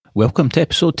Welcome to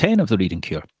episode 10 of The Reading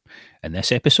Cure. In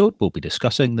this episode, we'll be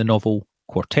discussing the novel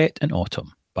Quartet in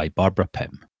Autumn by Barbara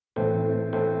Pym.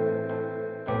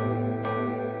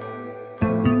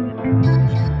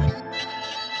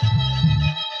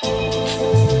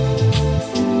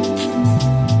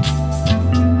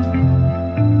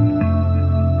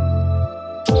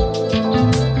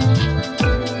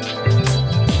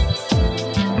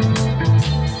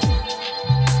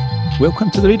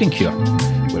 Welcome to The Reading Cure,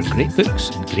 where great books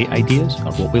and great ideas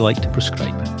are what we like to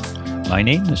prescribe. My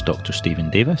name is Dr.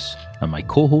 Stephen Davis, and my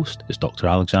co-host is Dr.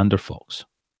 Alexander Fox.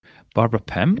 Barbara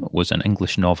Pym was an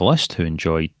English novelist who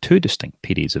enjoyed two distinct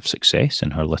periods of success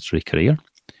in her literary career.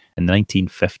 In the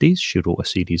 1950s, she wrote a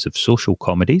series of social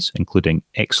comedies, including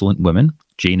Excellent Women,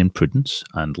 Jane and Prudence,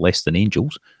 and Less Than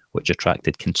Angels, which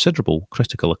attracted considerable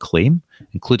critical acclaim,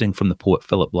 including from the poet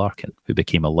Philip Larkin, who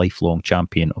became a lifelong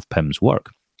champion of Pym's work.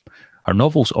 Her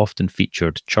novels often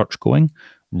featured church-going,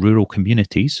 rural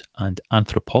communities, and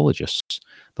anthropologists,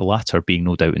 the latter being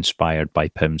no doubt inspired by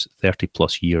Pym's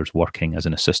 30-plus years working as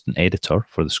an assistant editor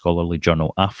for the scholarly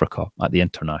journal Africa at the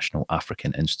International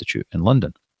African Institute in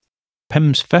London.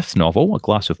 Pym's fifth novel, A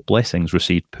Glass of Blessings,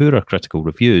 received poorer critical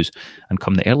reviews, and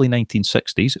come the early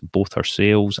 1960s, both her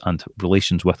sales and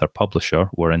relations with her publisher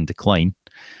were in decline.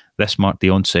 This marked the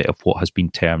onset of what has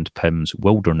been termed Pym's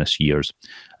wilderness years,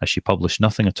 as she published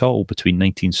nothing at all between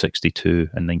 1962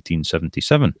 and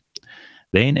 1977.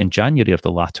 Then, in January of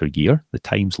the latter year, the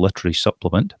Times Literary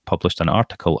Supplement published an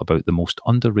article about the most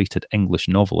underrated English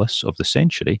novelists of the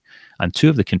century, and two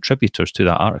of the contributors to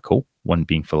that article, one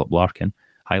being Philip Larkin,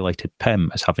 highlighted Pym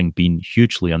as having been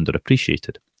hugely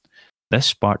underappreciated. This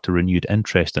sparked a renewed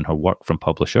interest in her work from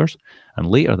publishers, and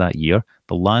later that year,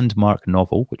 the landmark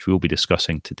novel, which we'll be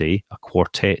discussing today, A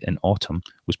Quartet in Autumn,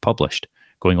 was published,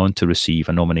 going on to receive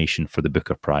a nomination for the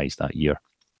Booker Prize that year.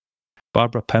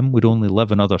 Barbara Pym would only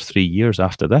live another 3 years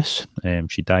after this.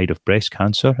 She died of breast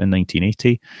cancer in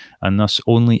 1980, and thus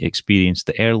only experienced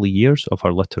the early years of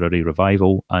her literary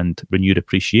revival and renewed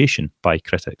appreciation by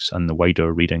critics and the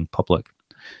wider reading public.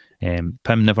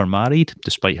 Pym never married,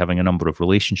 despite having a number of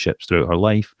relationships throughout her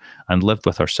life, and lived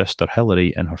with her sister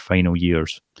Hilary in her final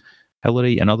years.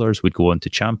 Hilary and others would go on to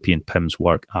champion Pym's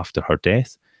work after her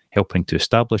death, helping to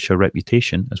establish her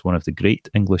reputation as one of the great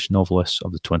English novelists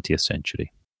of the 20th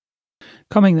century.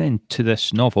 Coming then to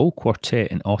this novel, Quartet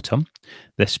in Autumn,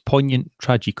 this poignant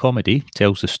tragicomedy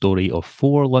tells the story of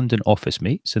four London office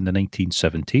mates in the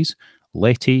 1970s,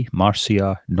 Letty,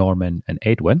 Marcia, Norman and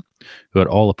Edwin, who are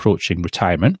all approaching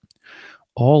retirement.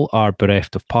 All are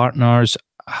bereft of partners,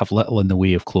 have little in the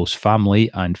way of close family,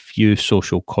 and few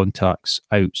social contacts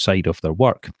outside of their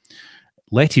work.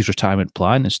 Letty's retirement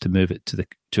plan is to move it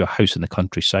to a house in the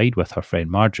countryside with her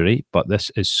friend Marjorie, but this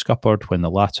is scuppered when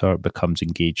the latter becomes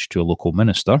engaged to a local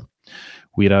minister.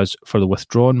 Whereas for the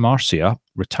withdrawn Marcia,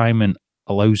 retirement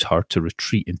allows her to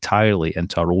retreat entirely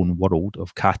into her own world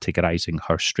of categorising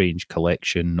her strange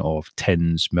collection of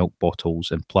tins, milk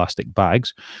bottles and plastic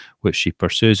bags, which she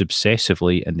pursues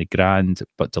obsessively in the grand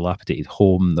but dilapidated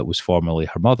home that was formerly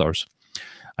her mother's.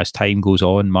 As time goes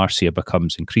on, Marcia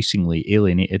becomes increasingly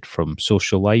alienated from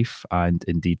social life and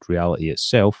indeed reality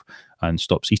itself, and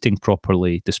stops eating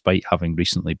properly despite having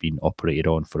recently been operated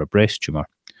on for a breast tumour.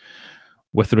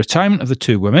 With the retirement of the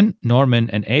two women, Norman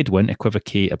and Edwin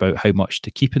equivocate about how much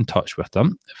to keep in touch with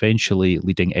them, eventually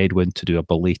leading Edwin to do a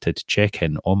belated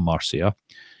check-in on Marcia.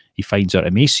 He finds her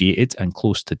emaciated and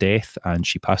close to death, and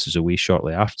she passes away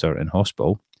shortly after in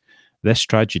hospital. This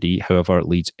tragedy, however,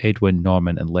 leads Edwin,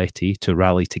 Norman and Letty to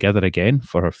rally together again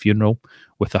for her funeral,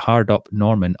 with the hard-up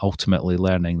Norman ultimately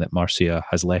learning that Marcia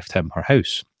has left him her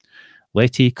house.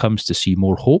 Letty comes to see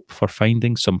more hope for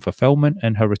finding some fulfilment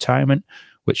in her retirement,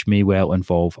 which may well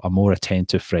involve a more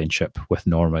attentive friendship with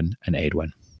Norman and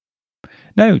Edwin.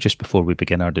 Now, just before we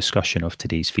begin our discussion of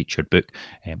today's featured book,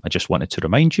 I just wanted to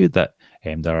remind you that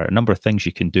there are a number of things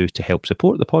you can do to help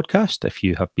support the podcast if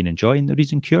you have been enjoying The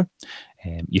Reading Cure.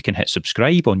 You can hit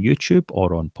subscribe on YouTube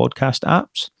or on podcast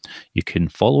apps. You can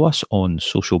follow us on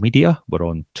social media. We're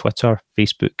on Twitter,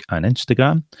 Facebook and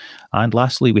Instagram. And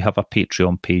lastly, we have a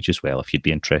Patreon page as well if you'd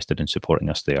be interested in supporting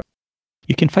us there.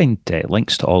 You can find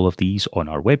links to all of these on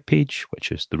our webpage,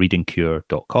 which is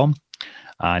thereadingcure.com.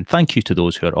 And thank you to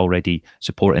those who are already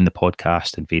supporting the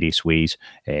podcast in various ways.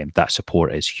 That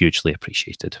support is hugely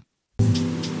appreciated.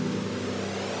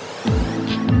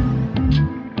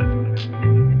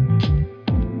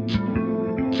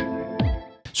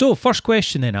 So, first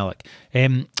question then, Alec.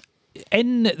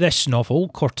 In this novel,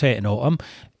 Quartet in Autumn,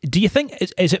 do you think,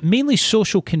 is it mainly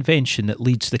social convention that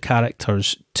leads the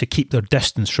characters to keep their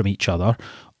distance from each other?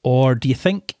 Or do you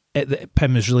think that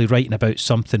Pym is really writing about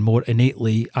something more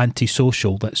innately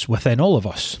antisocial that's within all of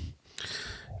us.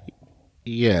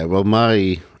 Yeah, well,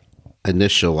 my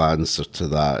initial answer to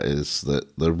that is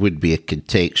that there would be a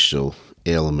contextual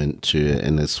element to it,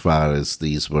 in as far as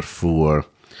these were four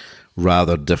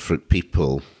rather different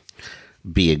people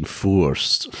being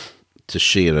forced to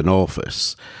share an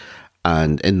office.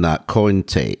 And in that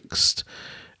context,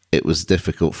 it was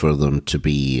difficult for them to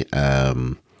be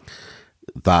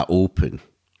that open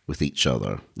with each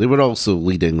other. They were also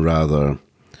leading rather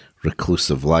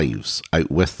reclusive lives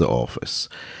out with the office.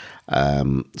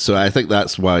 So I think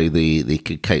that's why they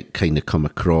could kind of come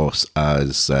across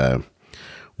as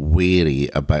wary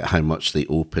about how much they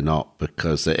open up,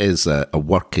 because it is a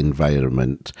work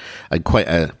environment, and quite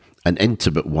an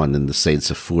intimate one, in the sense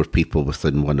of four people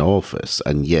within one office,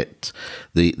 and yet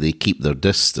they keep their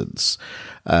distance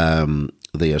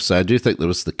there. So I do think there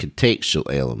was the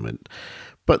contextual element,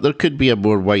 but there could be a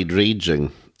more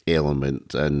wide-ranging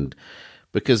element. And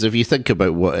because if you think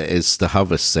about what it is to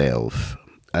have a self,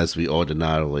 as we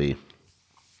ordinarily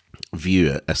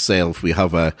view it, a self, we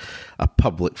have a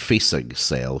public-facing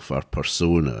self, our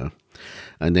persona,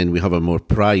 and then we have a more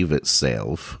private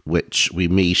self, which we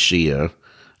may share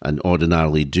and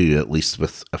ordinarily do, at least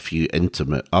with a few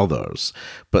intimate others.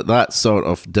 But that sort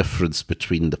of difference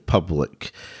between the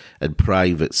public and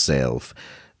private self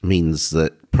means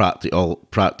that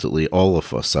practically all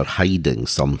of us are hiding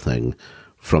something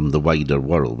from the wider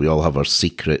world. We all have our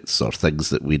secrets or things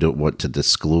that we don't want to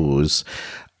disclose,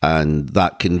 and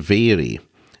that can vary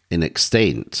in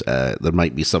extent. There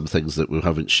might be some things that we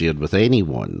haven't shared with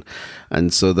anyone,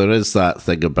 and so there is that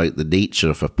thing about the nature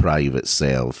of a private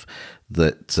self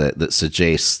that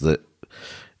suggests that,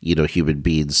 you know, human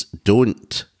beings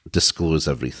don't disclose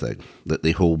everything, that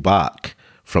they hold back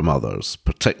from others,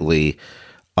 particularly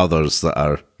others that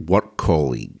are work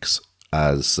colleagues,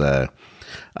 as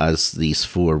these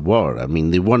four were. I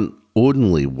mean, they weren't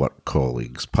only work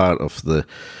colleagues. Part of the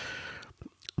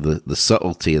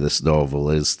subtlety of this novel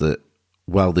is that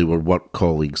while they were work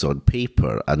colleagues on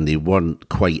paper and they weren't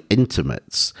quite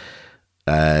intimates,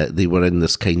 they were in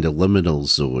this kind of liminal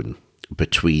zone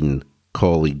between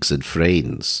colleagues and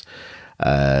friends.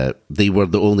 They were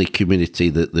the only community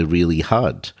that they really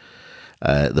had,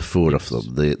 the four of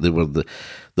them. They were the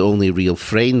only real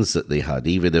friends that they had,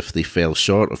 even if they fell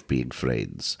short of being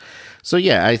friends. So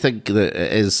yeah, I think that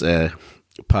it is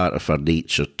part of our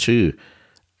nature to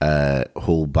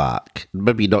hold back.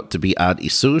 Maybe not to be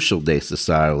antisocial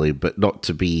necessarily, but not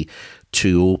to be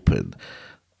too open.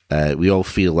 We all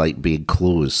feel like being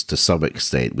closed to some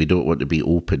extent. We don't want to be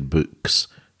open books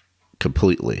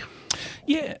completely.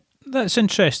 Yeah, that's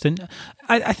interesting.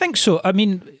 I think so. I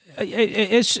mean,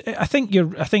 it is. I think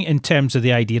in terms of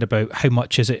the idea about how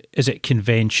much is it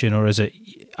convention, or is it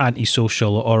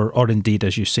antisocial, or indeed,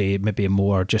 as you say, maybe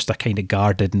more just a kind of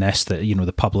guardedness, that, you know,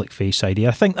 the public face idea.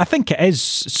 I think it is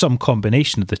some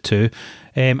combination of the two.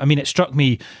 I mean, it struck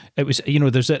me, it was, you know,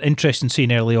 there's an interesting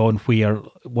scene early on where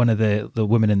one of the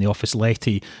women in the office,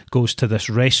 Letty, goes to this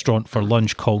restaurant for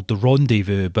lunch called the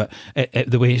Rendezvous, but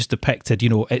the way it's depicted, you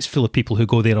know, it's full of people who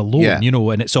go there alone, you know,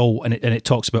 and it's all, and it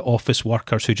talks about office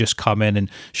workers who just come in and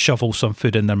shovel some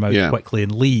food in their mouth quickly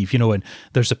and leave, you know, and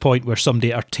there's a point where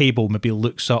somebody at our table maybe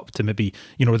looks up to, maybe,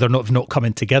 you know, they're not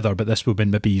coming together, but this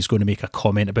woman maybe is going to make a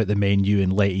comment about the menu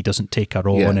and Letty doesn't take her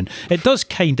on, and it does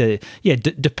kind of,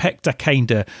 depict a kind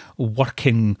of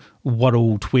working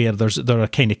world where there are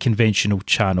kind of conventional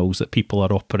channels that people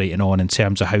are operating on in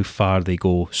terms of how far they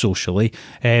go socially.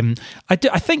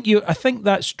 I think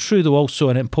that's true, though. Also,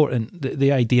 an important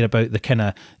the idea about the kind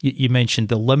of, you mentioned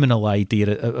the liminal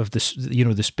idea of this, you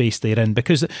know, the space they're in,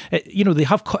 because you know, they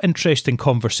have interesting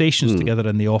conversations together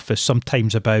in the office,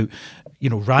 sometimes about, you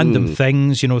know, random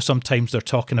things. You know, sometimes they're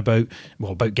talking about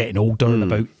getting older and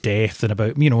about death and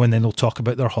about, you know, and then they'll talk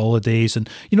about their holidays, and,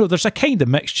 you know, there's a kind of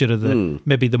mixture of the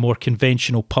maybe the more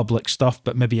conventional public stuff,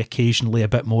 but maybe occasionally a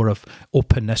bit more of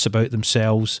openness about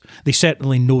themselves. They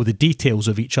certainly know the details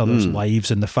of each other's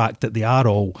lives, and the fact that they are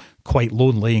all quite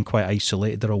lonely and quite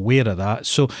isolated. They're aware of that.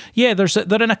 So yeah,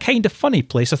 they're in a kind of funny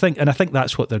place, I think, and I think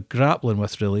that's what they're grappling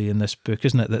with really in this book,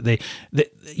 isn't it? That they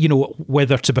you know,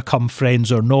 whether to become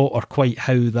friends or not, or quite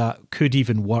how that could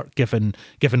even work given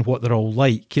what they're all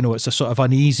like. You know, it's a sort of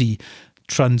uneasy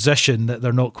transition that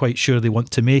they're not quite sure they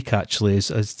want to make, actually,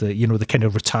 as the, you know, the kind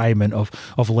of retirement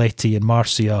of Letty and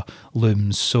Marcia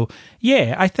looms. So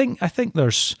yeah, I think there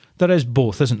is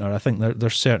both, isn't there? I think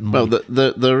there's certainly, well,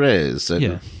 there is,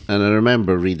 and I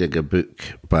remember reading a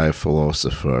book by a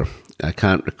philosopher, I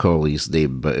can't recall his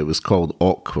name, but it was called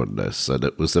Awkwardness, and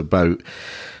it was about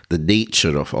the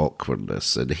nature of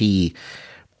awkwardness, and he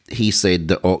he said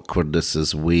that awkwardness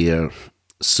is where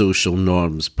social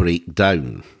norms break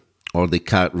down, or they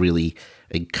can't really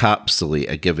encapsulate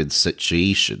a given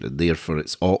situation, and therefore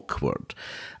it's awkward.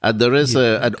 And there is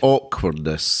an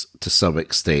awkwardness to some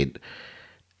extent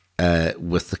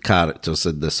with the characters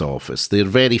in this office. They're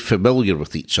very familiar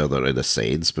with each other in a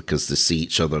sense because they see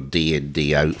each other day in,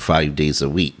 day out, 5 days a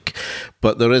week.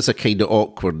 But there is a kind of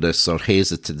awkwardness or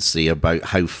hesitancy about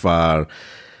how far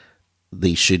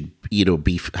they should,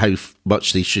 be, how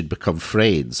much they should become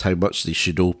friends, how much they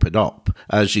should open up.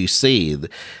 As you say,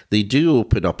 they do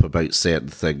open up about certain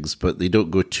things, but they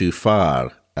don't go too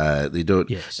far. They don't.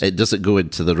 Yes. It doesn't go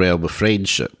into the realm of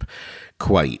friendship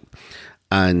quite.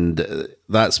 And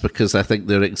that's because I think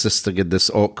they're existing in this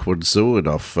awkward zone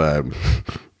of,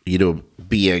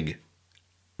 being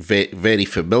very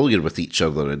familiar with each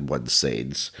other in one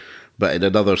sense, but in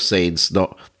another sense,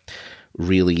 not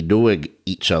really knowing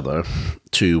each other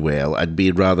too well and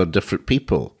being rather different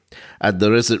people. And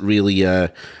there isn't really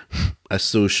a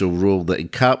social role that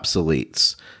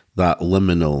encapsulates that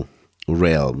liminal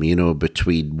realm,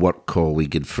 between work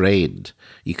colleague and friend.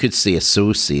 You could say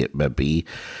associate, maybe,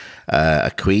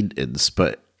 acquaintance,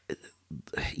 but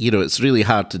it's really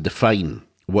hard to define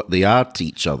what they are to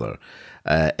each other.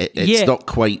 It's not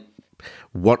quite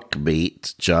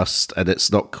workmate just, and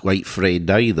it's not quite friend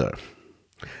either.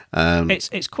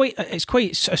 It's quite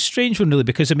a strange one, really,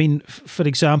 because I mean, for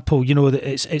example,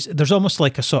 it's there's almost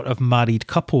like a sort of married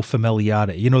couple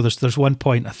familiarity. There's one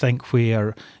point I think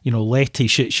where Letty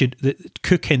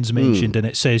Cookins mentioned, and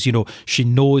it says she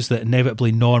knows that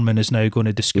inevitably Norman is now going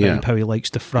to describe how he likes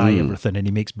to fry everything, and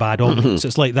he makes bad omelets.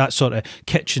 It's like that sort of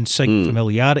kitchen sink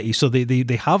familiarity. So they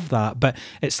have that, but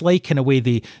it's like in a way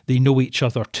they know each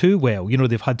other too well.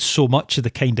 They've had so much of the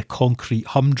kind of concrete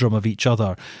humdrum of each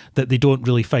other that they don't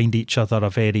really find each other a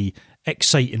very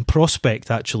exciting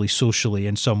prospect, actually, socially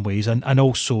in some ways, and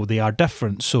also they are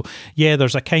different. So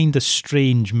there's a kind of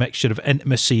strange mixture of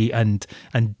intimacy and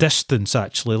distance,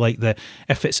 actually, like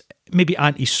if it's maybe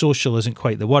antisocial isn't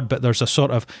quite the word, but there's a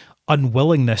sort of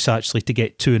unwillingness actually to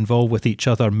get too involved with each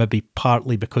other, maybe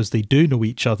partly because they do know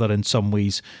each other in some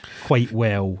ways quite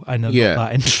well and are not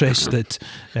that interested.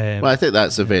 Well, I think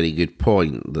that's a very good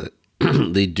point, that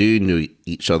they do know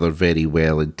each other very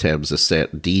well in terms of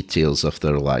certain details of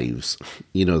their lives,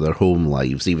 their home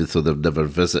lives, even though they've never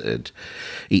visited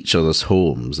each other's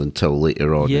homes until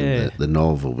later on in the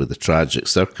novel with the tragic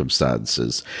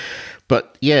circumstances.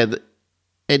 But in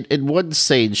one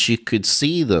sense, you could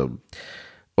see them,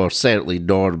 or certainly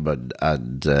Norman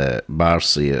and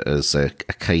Marcia, as a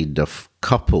kind of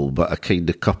couple, but a kind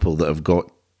of couple that have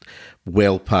got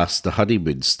well past the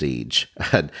honeymoon stage,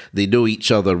 and they know each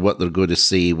other, what they're going to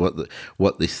say, what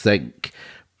they think,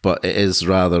 but it is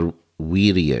rather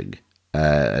wearying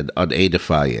and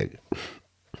unedifying.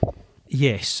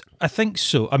 Yes, I think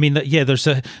so. I mean, there's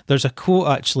a quote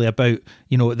actually about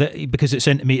because it's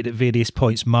intimated at various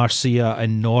points. Marcia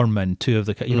and Norman, two of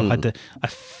the had a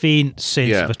faint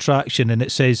sense of attraction, and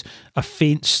it says a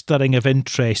faint stirring of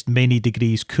interest, many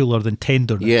degrees cooler than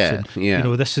tenderness.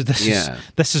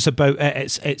 This is about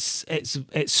it.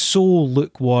 It's so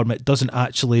lukewarm. It doesn't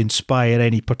actually inspire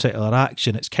any particular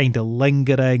action. It's kind of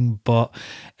lingering, but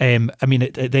I mean,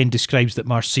 it then describes that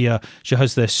Marcia, she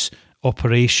has this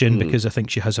operation because I think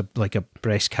she has a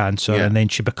breast cancer, and then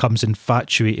she becomes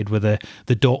infatuated with the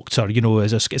doctor,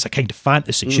 it's a kind of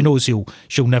fantasy. She knows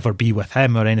she'll never be with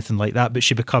him or anything like that, but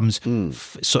she becomes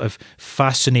sort of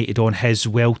fascinated on his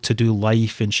well-to-do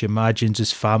life, and she imagines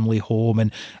his family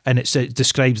home, and it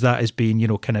describes that as being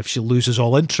kind of, she loses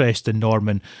all interest in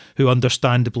Norman, who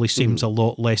understandably seems a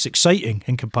lot less exciting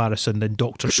in comparison than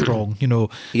Dr. Strong,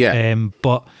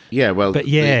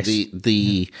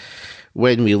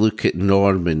 when we look at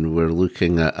Norman, we're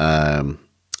looking at an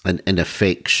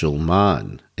ineffectual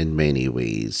man in many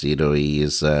ways. He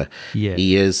is a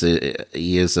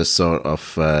sort of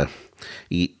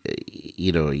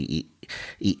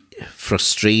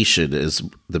frustration is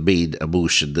the main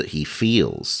emotion that he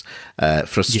feels.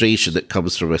 Frustration that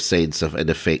comes from a sense of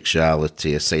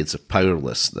ineffectuality, a sense of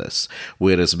powerlessness.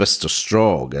 Whereas Mr.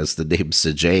 Strong, as the name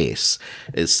suggests,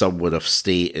 is someone of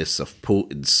status, of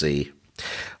potency,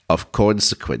 of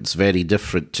consequence, very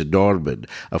different to Norman.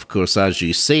 Of course, as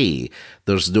you say,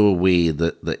 there's no way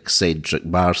that the eccentric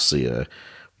Marcia,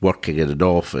 working in an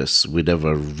office, would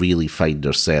ever really find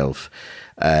herself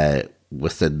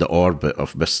within the orbit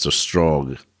of Mr.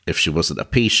 Strong if she wasn't a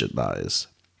patient, that is.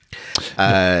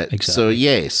 Exactly. So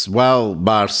yes, while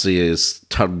Marcia has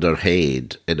turned her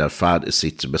head in her fantasy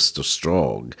to Mr.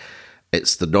 Strong,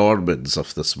 it's the Normans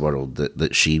of this world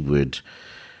that she would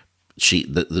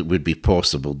that would be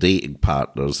possible dating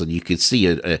partners, and you could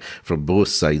see from both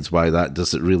sides why that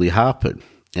doesn't really happen.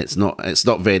 It's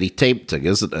not very tempting,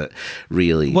 isn't it?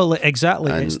 Really. Well,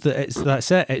 exactly.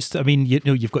 That's it. I mean,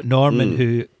 you've got Norman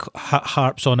who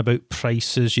harps on about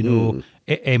prices.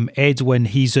 Edwin,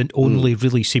 only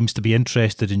really seems to be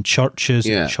interested in churches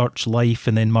and church life,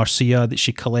 and then Marcia, that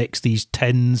she collects these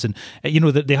tins, and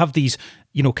that they have these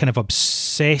kind of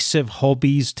obsessive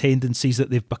hobbies, tendencies that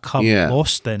they've become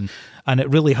lost in, and it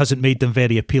really hasn't made them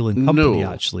very appealing company.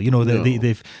 Actually,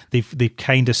 they've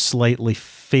kind of slightly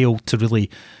failed to really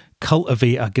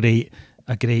cultivate a great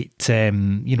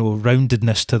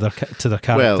roundedness to their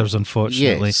characters,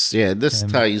 unfortunately. Yes, this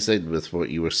ties in with what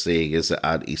you were saying is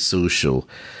antisocial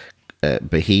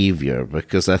behaviour,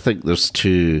 because I think there's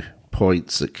 2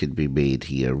 points that could be made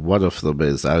here. One of them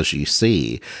is, as you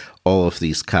say, all of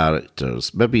these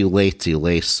characters, maybe Letty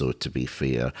less so, to be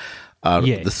fair, are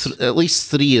at least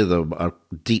 3 of them are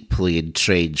deeply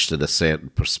entrenched in a certain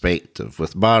perspective.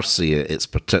 With Marcia, it's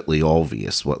particularly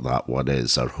obvious what that one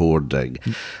is: her hoarding,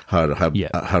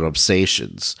 her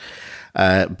obsessions.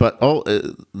 But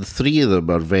the 3 of them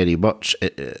are very much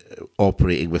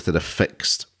operating within a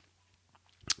fixed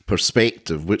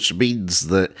perspective, which means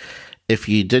that if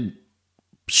you didn't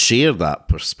share that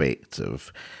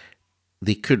perspective,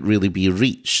 they couldn't really be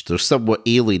reached. They're somewhat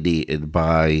alienated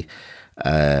by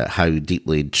how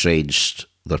deeply entrenched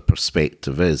their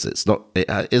perspective is. It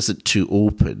isn't too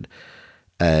open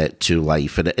to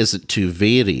life, and it isn't too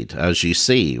varied, as you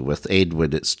say. With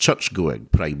Edwin, it's church going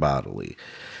primarily.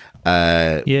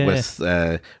 With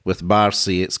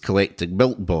Marcy, it's collecting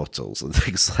milk bottles and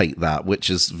things like that, which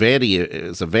is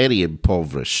a very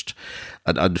impoverished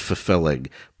and unfulfilling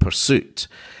pursuit.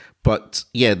 But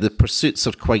the pursuits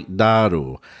are quite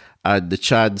narrow, and the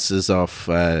chances of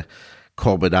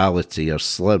commonality are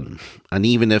slim. And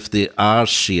even if they are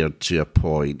shared to a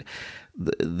point,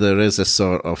 there is a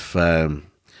sort of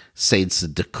sense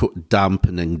of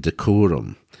dampening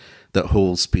decorum that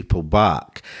holds people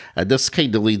back. And this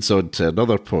kind of leads on to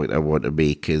another point I want to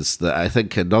make, is that I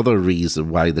think another reason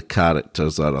why the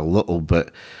characters are a little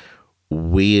bit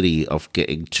wary of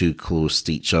getting too close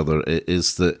to each other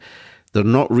is that they're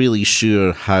not really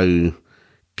sure how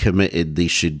committed they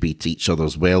should be to each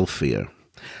other's welfare.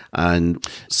 And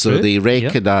so they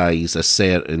recognise a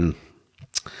certain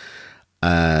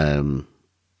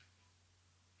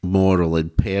moral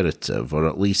imperative, or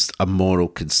at least a moral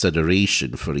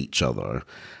consideration for each other,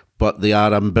 but they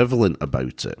are ambivalent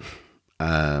about it.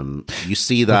 You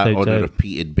see that on a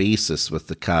repeated basis with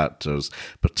the characters,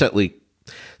 particularly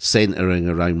centering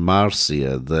around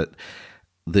Marcia, that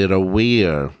they're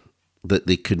aware that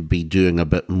they could be doing a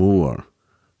bit more,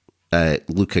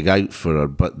 looking out for her,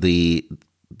 but they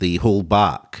hold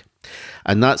back.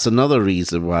 And that's another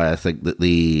reason why I think that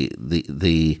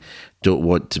they don't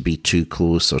want to be too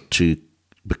close,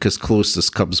 because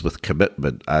closeness comes with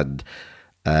commitment, and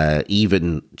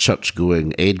even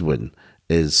church-going Edwin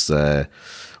is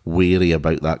wary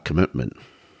about that commitment.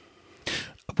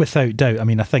 Without doubt. I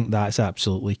mean, I think that's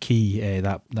absolutely key,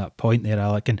 that point there,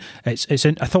 Alec. And I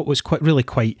thought was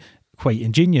quite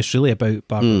ingenious, really, about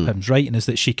Barbara Pym's writing, is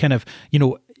that she kind of,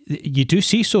 you do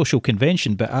see social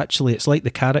convention, but actually it's like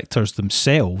the characters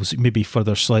themselves, maybe for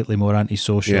their slightly more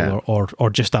antisocial or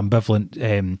just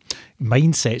ambivalent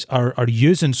mindsets, are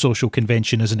using social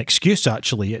convention as an excuse,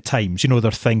 actually, at times.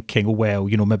 They're thinking, oh, well,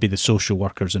 maybe the social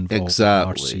workers involved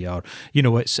exactly. in RC are,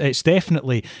 it's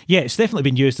definitely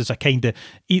been used as a kind of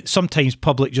sometimes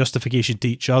public justification to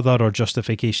each other or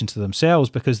justification to themselves,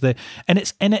 because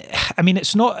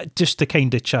it's not just to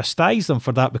kind of chastise them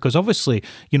for that, because obviously,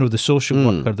 the social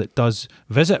worker that does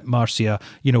visit Marcia,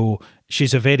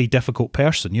 she's a very difficult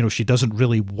person. She doesn't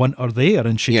really want her there,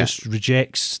 and she just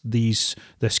rejects this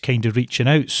kind of reaching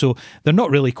out. So they're not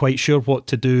really quite sure what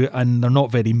to do, and they're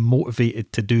not very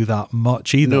motivated to do that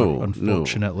much either,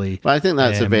 unfortunately. No. But I think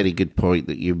that's a very good point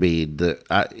that you made, that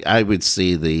I would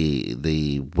say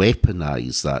they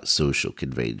weaponize that social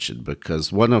convention,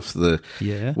 because one of the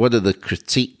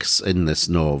critiques in this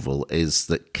novel is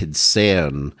that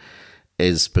concern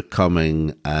is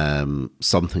becoming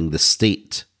something the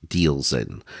state deals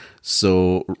in.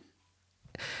 So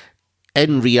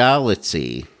in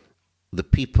reality, the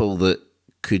people that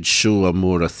could show a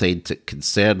more authentic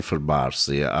concern for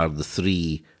Marcia are the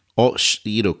 3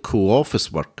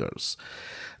 co-office workers,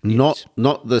 not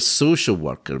the social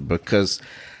worker, because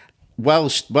while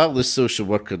the social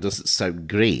worker doesn't sound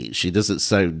great, she doesn't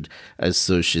sound as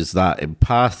though she's that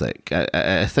empathic.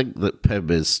 I think that Pym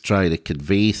is trying to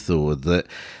convey, though, that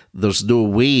there's no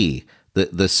way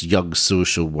that this young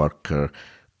social worker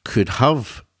could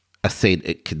have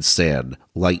authentic concern,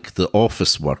 like the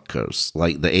office workers,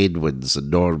 like the Edwins and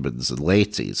Normans and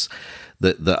Lettys,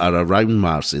 that are around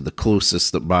Marcy, the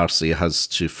closest that Marcy has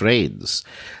to friends.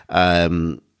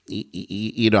 I'm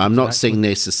not saying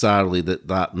necessarily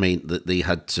that meant that they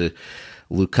had to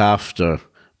look after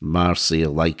Marcy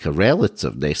like a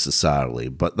relative necessarily,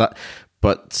 but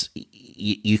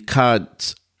you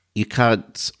can't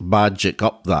magic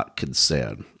up that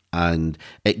concern, and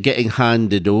it getting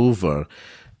handed over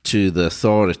to the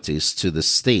authorities, to the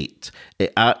state,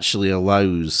 it actually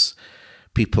allows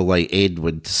people like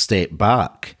Edwin to step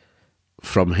back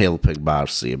from helping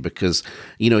Marcia, because,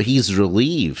 he's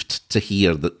relieved to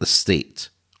hear that the state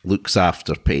looks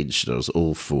after pensioners,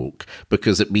 old folk,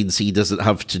 because it means he doesn't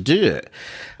have to do it.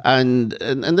 And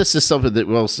this is something that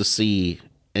we also see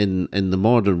in the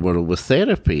modern world with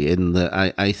therapy, in that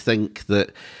I think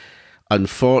that,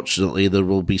 unfortunately, there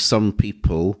will be some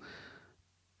people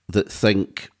that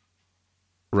think,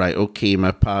 right, okay,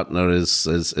 my partner is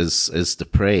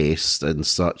depressed and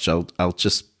such, I'll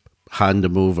just hand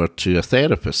them over to a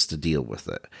therapist to deal with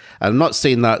it. I'm not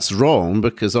saying that's wrong,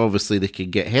 because obviously they can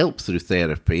get help through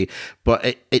therapy, but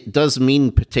it does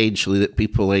mean potentially that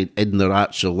people in their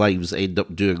actual lives end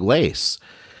up doing less.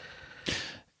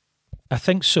 I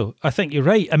think so. I think you're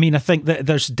right. I mean, I think that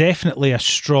there's definitely a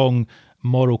strong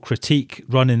moral critique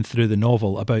running through the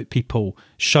novel about people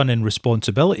shunning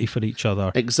responsibility for each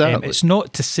other. Exactly. It's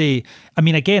not to say, I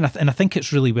mean, again, and I think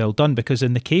it's really well done, because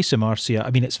in the case of Marcia, I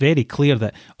mean, it's very clear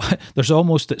that there's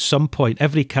almost at some point,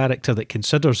 every character that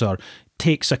considers her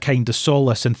takes a kind of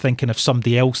solace in thinking of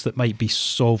somebody else that might be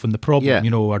solving the problem.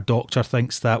 Yeah. Our doctor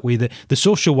thinks that way. The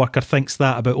social worker thinks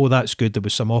that about, oh, that's good, there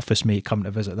was some office mate coming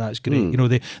to visit, that's great.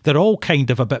 They're all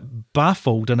kind of a bit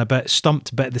baffled and a bit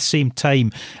stumped, but at the same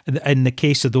time, in the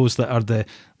case of those that are the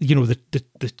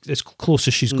as close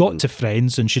as she's got to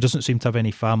friends, and she doesn't seem to have any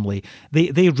family,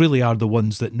 they really are the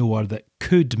ones that know her, that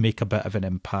could make a bit of an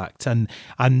impact. And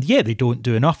yeah, they don't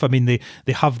do enough. I mean, they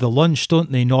have the lunch,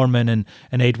 don't they, Norman and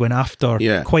Edwin, after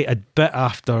quite a bit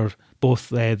after both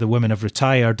the women have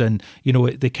retired, and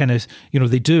they kind of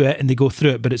they do it and they go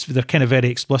through it, but they're kind of very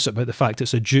explicit about the fact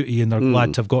it's a duty, and they're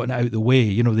glad to have gotten it out of the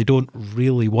way. They don't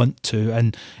really want to,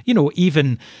 and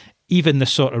even the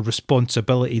sort of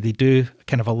responsibility they do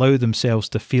kind of allow themselves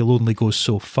to feel only goes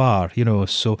so far,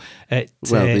 so they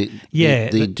do.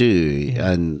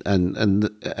 Yeah. And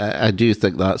I do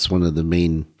think that's one of the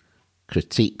main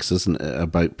critiques, isn't it,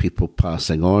 about people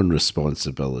passing on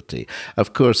responsibility.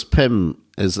 Of course, Pym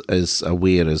is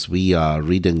aware, as we are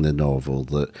reading the novel,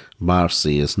 that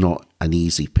Marcy is not an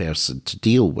easy person to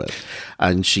deal with,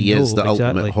 and she is the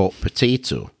ultimate hot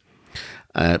potato.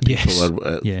 People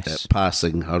are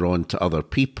passing her on to other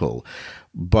people.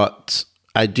 But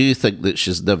I do think that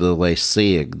she's nevertheless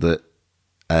saying that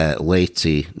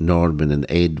Letty, Norman and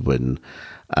Edwin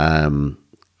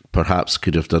perhaps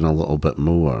could have done a little bit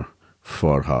more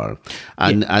for her.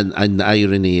 And the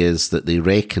irony is that they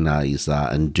recognise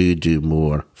that and do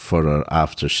more for her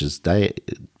after she's died.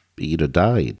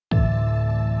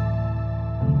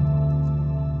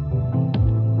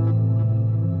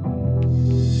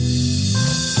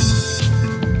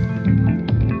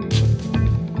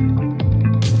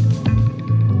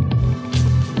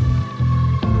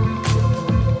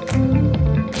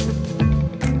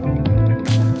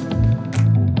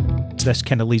 This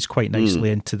kind of leads quite nicely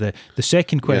into the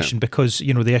second question, because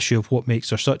the issue of what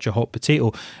makes her such a hot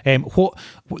potato. What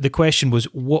the question was,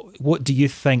 what do you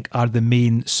think are the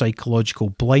main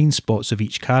psychological blind spots of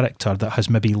each character that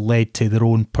has maybe led to their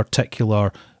own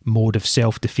particular mode of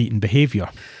self-defeating behaviour?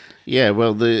 Yeah,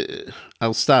 well,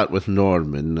 I'll start with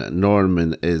Norman.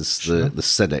 Norman is the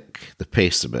cynic, the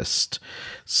pessimist.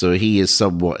 So he is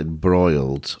somewhat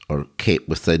embroiled or kept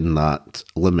within that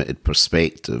limited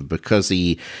perspective. Because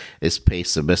he is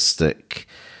pessimistic,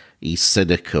 he's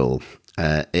cynical,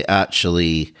 it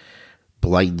actually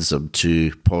blinds him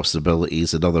to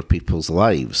possibilities in other people's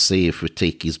lives. Say if we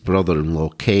take his brother-in-law,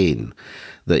 Ken,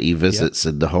 that he visits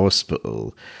in the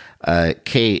hospital,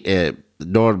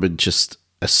 Norman just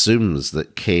assumes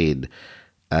that Ken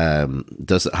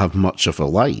doesn't have much of a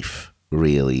life,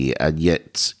 really, and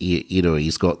yet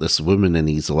he's got this woman in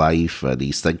his life, and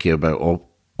he's thinking about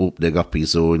opening up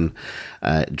his own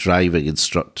driving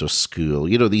instructor school.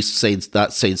 That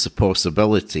sense of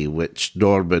possibility, which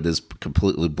Norman is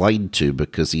completely blind to,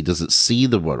 because he doesn't see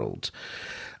the world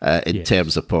in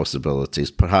terms of possibilities,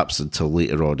 perhaps until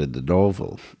later on in the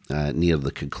novel, near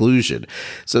the conclusion.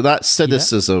 So that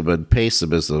cynicism and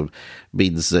pessimism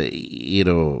means that,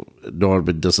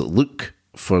 Norman doesn't look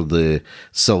for the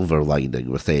silver lining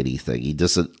with anything. He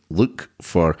doesn't look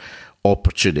for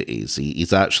opportunities.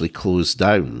 He's actually closed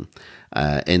down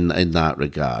in that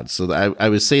regard. So I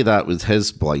would say that was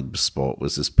his blind spot,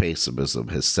 was his pessimism,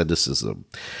 his cynicism.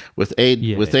 With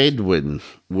Edwin,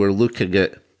 we're looking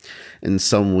at, in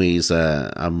some ways,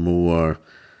 a more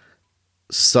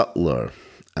subtler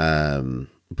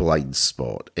blind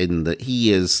spot, in that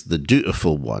he is the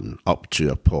dutiful one up to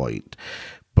a point,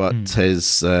 but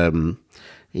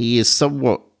he is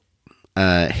somewhat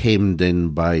hemmed in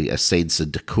by a sense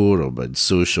of decorum and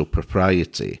social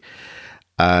propriety,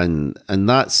 and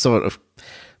that sort of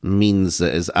means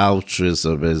that his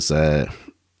altruism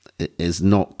is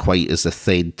not quite as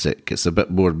authentic. It's a bit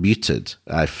more muted,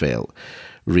 I felt,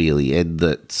 really, in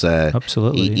that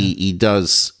absolutely he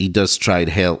does try and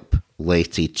help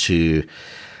Letty to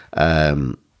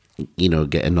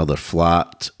get another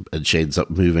flat, and she ends up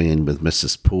moving in with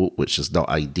Mrs. Pope, which is not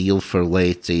ideal for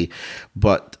Letty,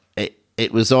 but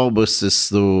it was almost as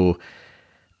though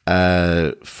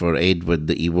for Edwin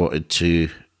that he wanted to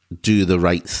do the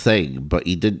right thing, but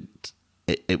he didn't.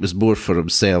 It was more for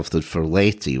himself than for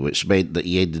Letty, which meant that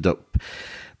he ended up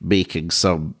making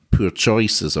some poor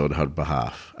choices on her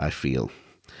behalf, I feel.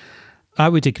 I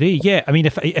would agree. Yeah, I mean,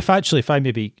 if I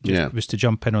maybe just was to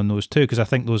jump in on those two, because I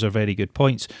think those are very good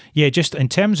points. Yeah, just in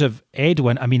terms of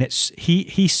Edwin, I mean,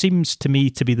 he seems to me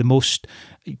to be the most,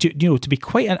 to be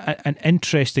quite an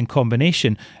interesting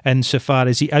combination, insofar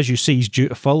as he, as you say, he's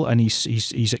dutiful, and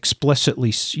he's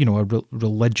explicitly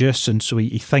religious, and so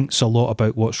he thinks a lot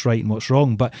about what's right and what's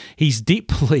wrong. But he's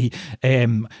deeply,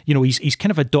 he's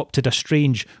kind of adopted a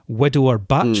strange widower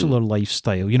bachelor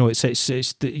lifestyle.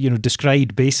 It's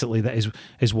described basically that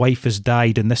his wife has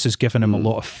died, and this has given him a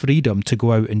lot of freedom to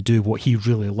go out and do what he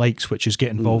really likes, which is get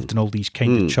involved in all these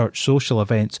kind of church social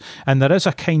events. And there is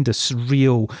a kind of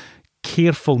real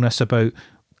carefulness about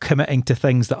committing to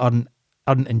things that aren't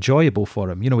enjoyable for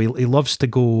him. He loves to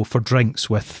go for drinks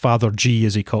with Father G,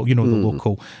 as he called,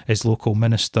 his local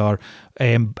minister,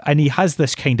 and he has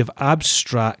this kind of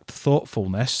abstract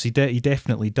thoughtfulness. He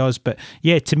definitely does. But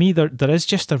yeah, to me, there is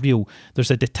just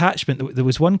there's a detachment. There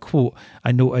was one quote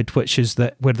I noted, which is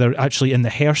that where they're actually in the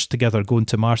hearse together going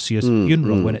to Marcia's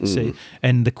funeral, when it's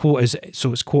and the quote is,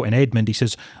 so it's quoting Edmund. He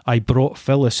says, "I brought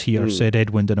Phyllis here," said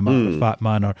Edmund in a matter-of-fact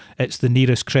manner. "It's the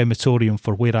nearest crematorium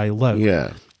for where I live."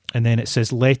 Yeah. And then it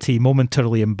says, Letty,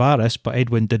 momentarily embarrassed, but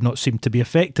Edwin did not seem to be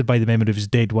affected by the memory of his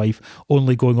dead wife,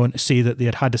 only going on to say that they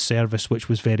had had a service which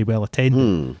was very well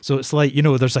attended. So it's like,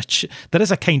 there is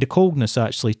a kind of coldness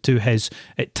actually to his,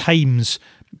 at times,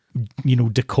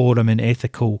 decorum and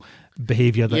ethical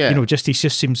behaviour that, he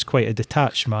just seems quite a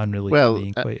detached man, really. Well,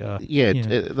 being quite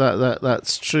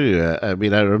that's true. I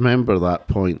mean, I remember that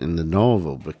point in the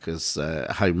novel, because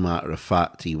how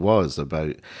matter-of-fact he was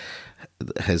about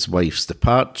his wife's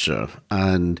departure,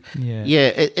 and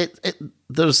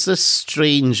there's this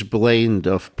strange blend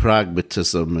of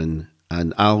pragmatism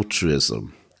and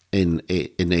altruism in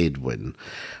Edwin,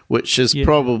 which is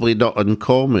probably not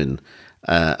uncommon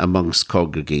amongst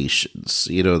congregations.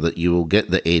 That you will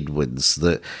get the Edwins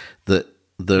that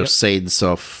their sense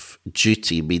of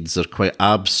duty means they're quite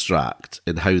abstract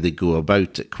in how they go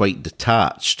about it, quite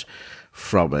detached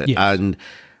from it, and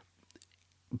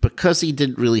because he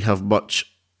didn't really have much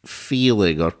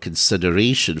feeling or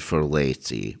consideration for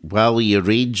Letty, while he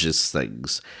arranges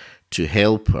things to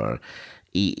help her,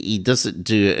 he doesn't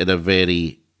do it in a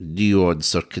very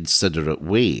nuanced or considerate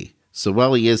way. So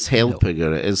while he is helping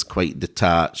her, it is quite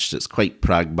detached, it's quite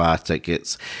pragmatic,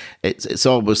 it's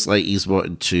almost like he's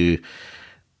wanting to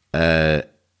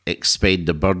expend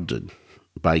a burden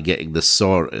by getting this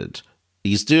sorted.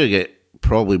 He's doing it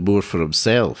probably more for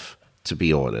himself, to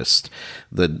be honest,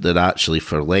 than actually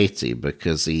for Letty,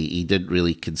 because he didn't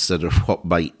really consider what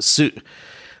might suit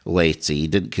Letty. He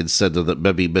didn't consider that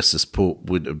maybe Mrs. Pope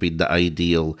would have been the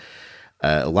ideal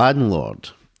landlord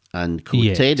and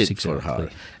co-tenant for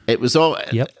her. It was all.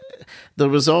 There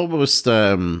was almost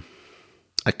a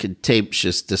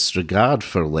contemptuous disregard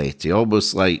for Letty,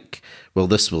 almost like, well,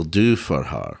 this will do for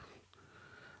her.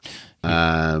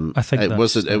 I think it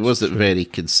wasn't very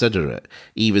considerate,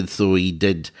 even though he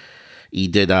did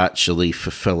actually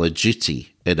fulfill a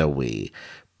duty in a way,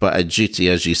 but a duty,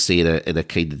 as you say, in a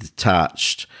kind of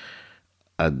detached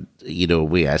and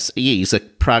way. He's a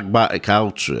pragmatic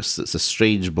altruist. It's a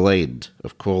strange blend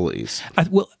of qualities.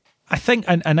 I think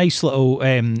a nice little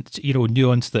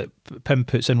nuance that Pim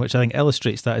puts in, which I think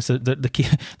illustrates that, is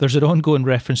that there's an ongoing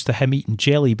reference to him eating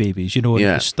jelly babies, and at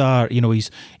the start, he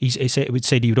would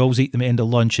say he would always eat them at the end of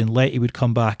lunch, and Letty would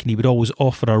come back and he would always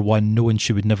offer her one knowing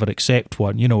she would never accept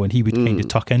one, and he would kind of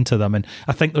tuck into them. And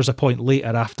I think there's a point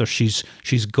later after she's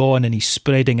gone and he's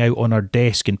spreading out on her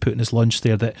desk and putting his lunch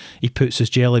there that he puts his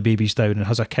jelly babies down and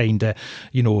has a kind of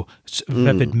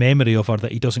vivid memory of her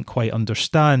that he doesn't quite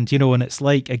understand, and it's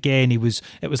like, again, it was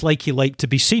like he liked to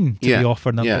be seen to be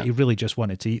offering them, but he really just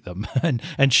wanted to eat them,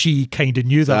 and she kind of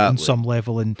knew that on some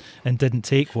level and didn't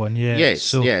take one.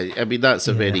 I mean, that's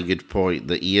a very good point,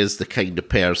 that he is the kind of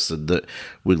person that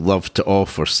would love to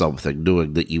offer something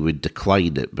knowing that you would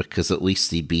decline it, because at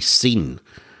least he'd be seen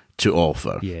to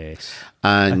offer. Yes.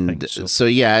 And so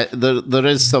there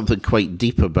is something quite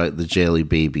deep about the jelly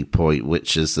baby point,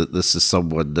 which is that this is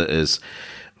someone that is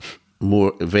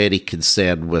very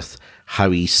concerned with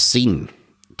how he's seen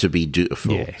to be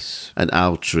dutiful and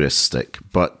altruistic,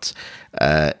 but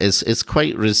is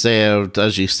quite reserved,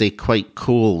 as you say, quite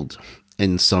cold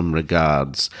in some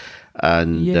regards,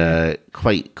 and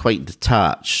quite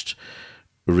detached,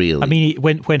 really. I mean,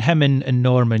 when him and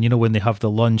Norman, when they have the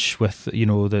lunch with,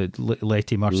 the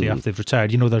Letty Marcy after they've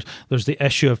retired, there's the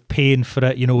issue of paying for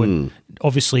it, and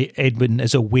obviously Edwin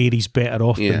is aware he's better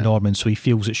off than Norman, so he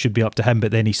feels it should be up to him, but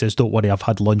then he says, don't worry, I've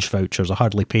had lunch vouchers, I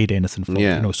hardly paid anything for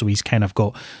it, so he's kind of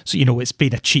got, it's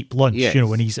been a cheap lunch,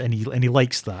 and he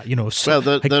likes that, so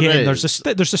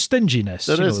there's a stinginess.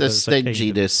 There is a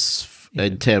stinginess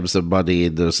in terms of money,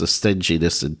 and there's a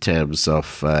stinginess in terms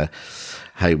of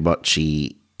how much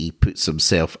he puts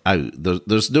himself out.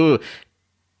 There's no...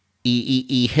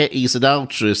 He's an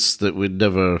altruist that would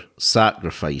never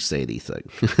sacrifice anything.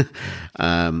 So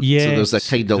there's a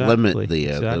kind of limit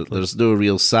there. Exactly. There's no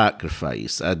real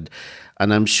sacrifice. And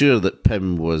I'm sure that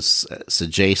Pim was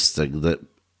suggesting that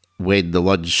when the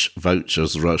lunch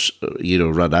vouchers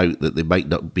run out, that they might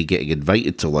not be getting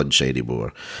invited to lunch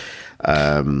anymore.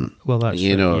 Well, that's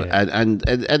and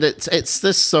it's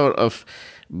this sort of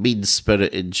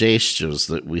mean-spirited gestures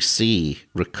that we see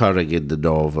recurring in the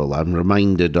novel. I'm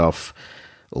reminded of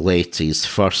Letty's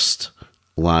first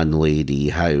landlady,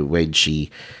 how when she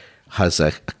has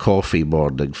a coffee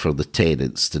morning for the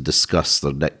tenants to discuss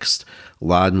their next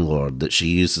landlord, that she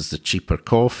uses the cheaper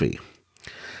coffee.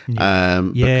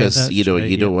 Because you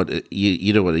don't want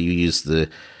to use the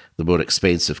more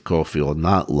expensive coffee on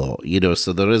that lot.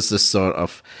 So there is this sort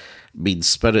of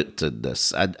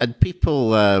mean-spiritedness, and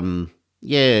people.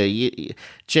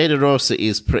 Generosity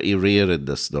is pretty rare in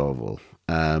this novel.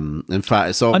 In fact,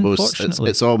 it's almost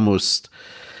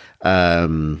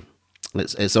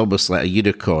like a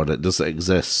unicorn. It doesn't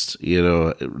exist.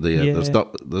 There's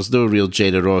no real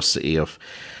generosity of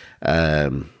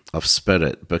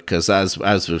spirit, because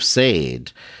as we've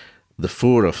said, the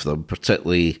four of them,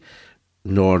 particularly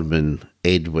Norman,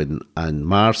 Edwin, and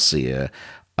Marcia,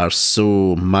 are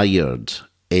so mired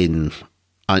in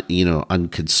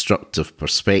unconstructive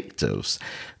perspectives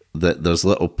that there's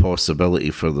little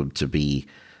possibility for them to be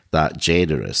that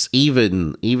generous.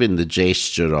 Even the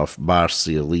gesture of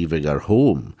Marcia leaving her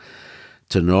home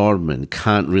to Norman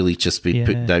can't really just be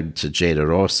put down to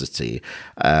generosity.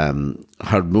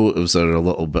 Her motives are a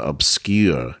little bit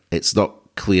obscure. It's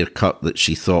not clear cut that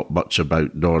she thought much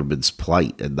about Norman's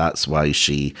plight, and that's why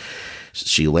she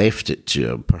left it to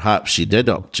him. Perhaps she did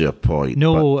up to a point.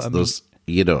 But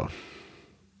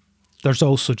there's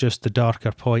also just the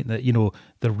darker point that,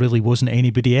 there really wasn't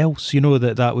anybody else,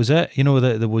 that was it,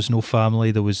 that there was no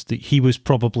family. He was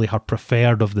probably her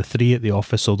preferred of the three at the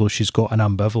office, although she's got an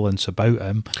ambivalence about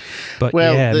him. But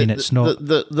it's not...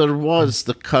 There was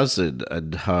the cousin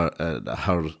and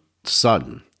her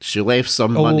son. She left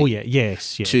some money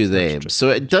to them. So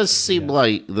it does seem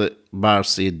like that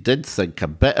Marcia did think a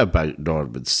bit about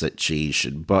Norman's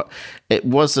situation, but it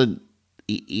wasn't...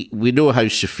 We know how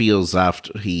she feels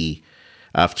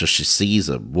after she sees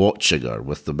him watching her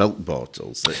with the milk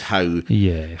bottles, like how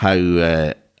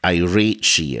irate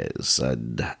she is,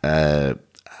 and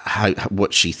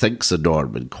what she thinks of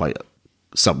Norman quite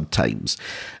sometimes.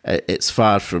 It's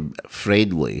far from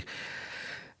friendly.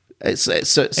 It's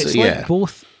like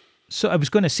both. So I was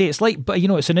going to say, it's like, but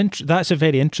that's a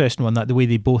very interesting one, that the way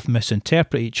they both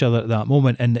misinterpret each other at that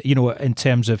moment, and in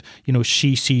terms of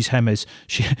she sees him as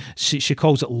she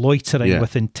calls it loitering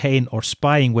with intent or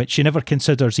spying, which she never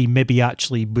considers he maybe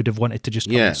actually would have wanted to just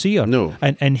come and see her. No,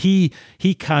 and he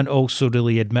can't also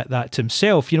really admit that to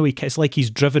himself. It's like he's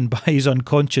driven by his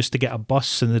unconscious to get a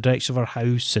bus in the direction of her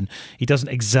house, and he doesn't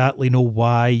exactly know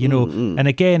why. And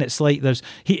again, it's like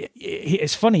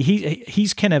it's funny.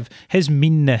 He's kind of, his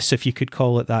meanness, if you could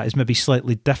call it that, is maybe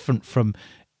slightly different from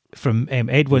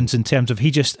Edwin's in terms of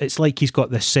it's like he's got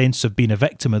this sense of being a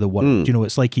victim of the world.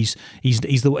 It's like he's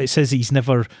it says he's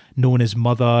never known his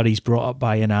mother. He's brought up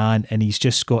by an aunt, and he's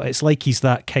just got. It's like he's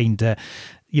that kind of.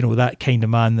 That kind of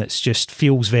man that's just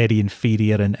feels very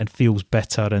inferior and feels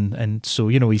bitter, and so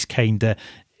he's kind of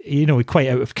quite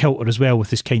out of kilter as well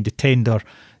with his kind of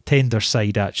tender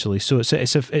side, actually. So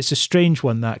it's a strange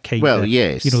one, that kind of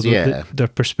yes, their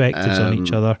perspectives on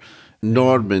each other.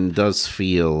 Norman does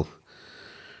feel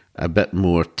a bit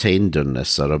more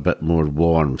tenderness or a bit more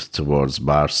warmth towards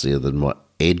Marcia than what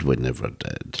Edwin ever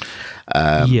did.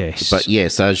 But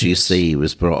yes, as you say, he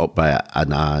was brought up by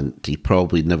an aunt. He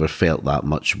probably never felt that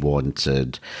much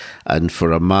wanted. And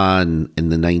for a man in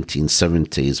the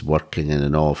 1970s working in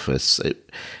an office,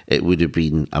 it would have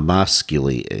been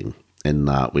emasculating in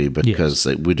that way, because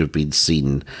it would have been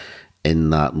seen in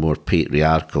that more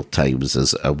patriarchal times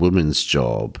as a woman's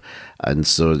job. And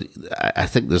so I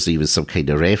think there's even some kind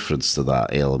of reference to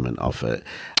that element of it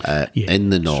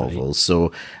in the novel. Right.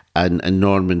 So, and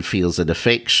Norman feels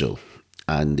ineffectual,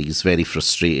 and he's very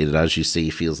frustrated. As you say, he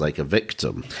feels like a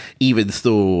victim, even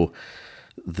though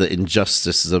the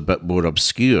injustice is a bit more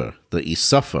obscure that he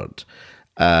suffered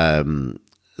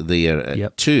there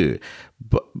too.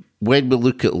 But when we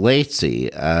look at Letty,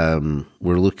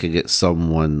 we're looking at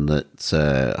someone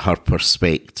that her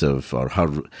perspective or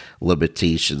her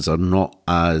limitations are not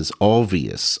as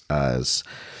obvious as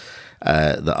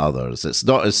the others. It's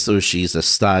not as though she's a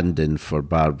stand-in for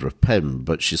Barbara Pym,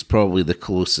 but she's probably the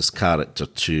closest character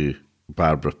to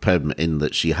Barbara Pym in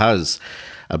that she has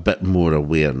a bit more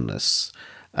awareness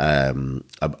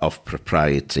of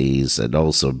proprieties, and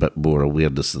also a bit more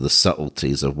awareness of the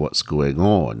subtleties of what's going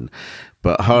on.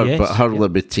 But her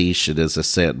limitation is a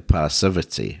certain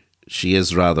passivity. She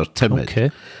is rather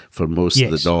timid for most of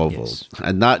the novel. Yes.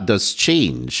 And that does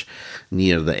change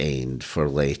near the end for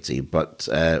Letty. But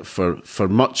for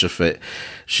much of it,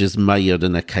 she's mired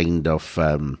in a kind of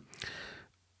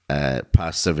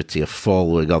passivity of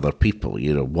following other people.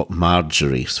 What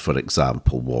Marjorie, for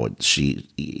example, wants.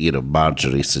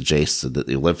 Marjorie suggested that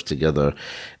they live together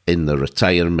in the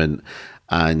retirement,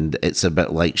 and it's a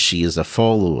bit like she is a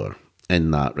follower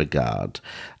in that regard.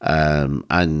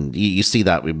 And you see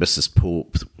that with Mrs.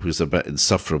 Pope, who's a bit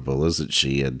insufferable, isn't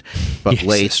she? But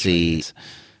yes,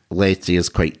 Letty is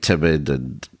quite timid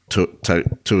and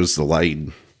toes the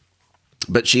line.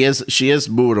 But she is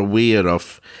more aware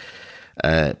of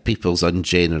people's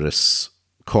ungenerous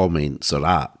comments or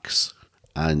acts,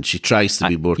 and she tries to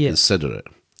be more considerate,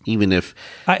 even if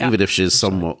she's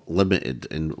somewhat limited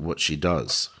in what she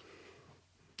does.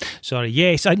 Sorry,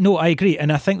 yes, I agree,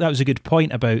 and I think that was a good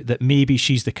point about that. Maybe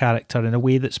she's the character in a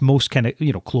way that's most kind of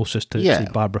closest to say,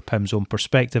 Barbara Pym's own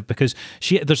perspective, because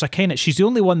she's the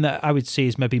only one that I would say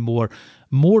is maybe more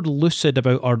lucid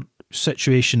about her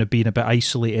situation of being a bit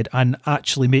isolated and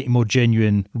actually making more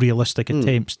genuine, realistic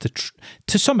attempts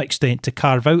to some extent to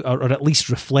carve out or at least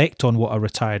reflect on what a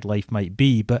retired life might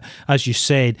be. But as you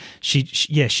said, she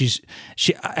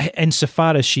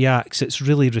insofar as she acts, it's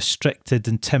really restricted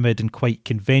and timid and quite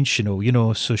conventional,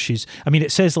 so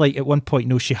it says like at one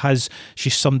point, she's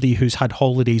somebody who's had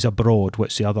holidays abroad,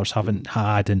 which the others haven't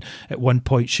had, and at one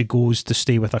point she goes to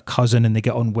stay with a cousin and they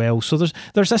get on well. So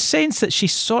there's a sense that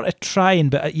she's sort of trying,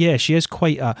 but she is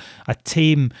quite a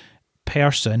tame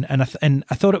person, and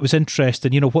I thought it was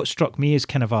interesting. What struck me as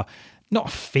kind of not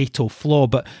a fatal flaw,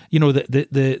 but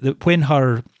the when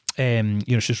her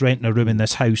she's renting a room in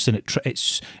this house, and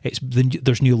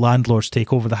there's new landlords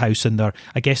take over the house, and they're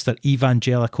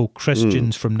evangelical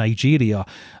Christians from Nigeria,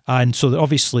 and so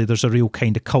obviously there's a real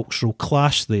kind of cultural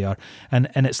clash there, and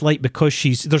it's like,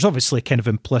 because there's obviously kind of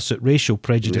implicit racial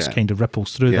prejudice kind of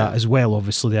ripples through that as well,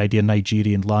 obviously the idea of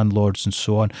Nigerian landlords and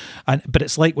so on, but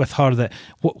it's like with her that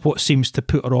what seems to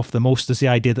put her off the most is the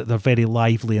idea that they're very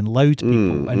lively and loud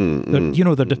people, and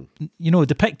they're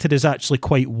depicted as actually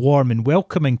quite warm and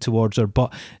welcoming towards her,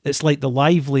 but it's like the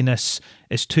liveliness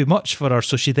is too much for her,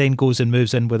 so she then goes and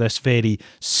moves in with this very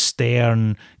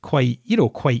stern, quite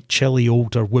chilly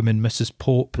older woman, Mrs.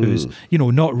 Pope, who's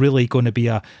not really going to be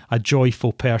a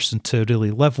joyful person to really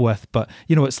live with, but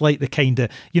it's like the kind of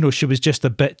she was just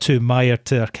a bit too mired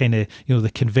to her kind of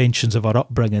the conventions of her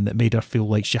upbringing that made her feel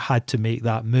like she had to make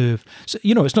that move. So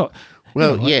it's not.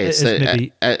 Well, yes,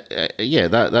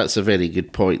 that's a very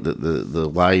good point, that the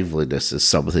liveliness is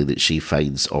something that she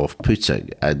finds off-putting,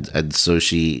 and so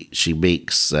she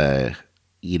makes a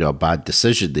bad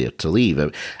decision there to leave.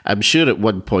 I'm sure at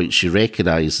one point she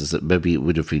recognises that maybe it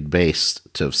would have been best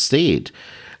to have stayed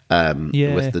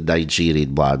with the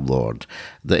Nigerian landlord,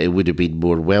 that it would have been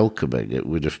more welcoming, it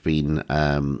would have been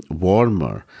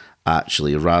warmer,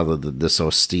 actually, rather than this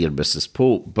austere Mrs.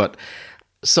 Pope. But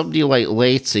somebody like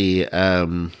Letty,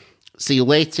 see,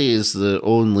 Letty is the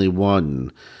only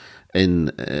one in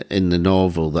the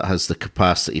novel that has the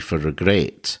capacity for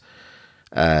regret.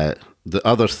 The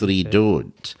other three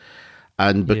don't.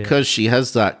 And because she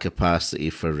has that capacity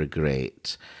for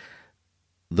regret,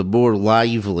 the more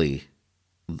lively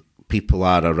people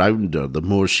are around her, the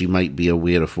more she might be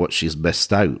aware of what she's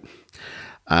missed out.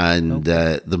 And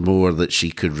the more that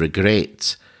she could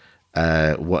regret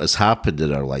what has happened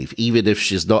in her life, even if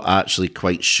she's not actually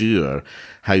quite sure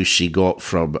how she got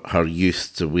from her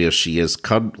youth to where she is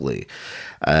currently.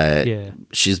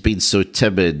 She's been so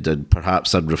timid and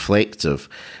perhaps unreflective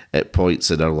at points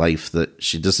in her life that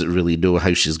she doesn't really know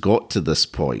how she's got to this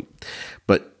point.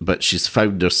 But she's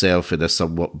found herself in a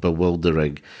somewhat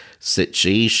bewildering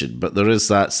situation. But there is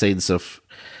that sense of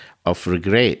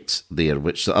regret there,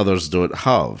 which the others don't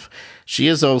have. She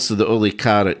is also the only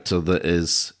character that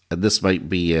is, and this might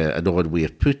be an odd way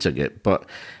of putting it, but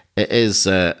it is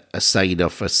a sign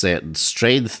of a certain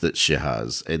strength that she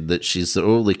has, in that she's the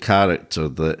only character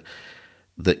that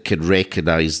can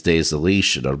recognise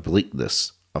desolation or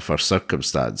bleakness of her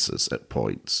circumstances at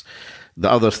points.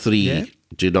 The other three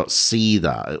do not see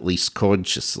that, at least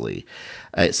consciously.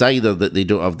 It's either that they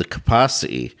don't have the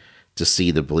capacity to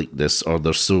see the bleakness, or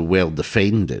they're so well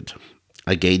defended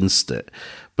against it.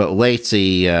 But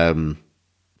Letty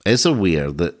is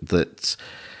aware that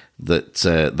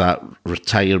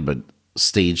retirement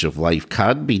stage of life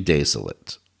can be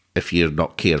desolate if you're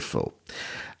not careful,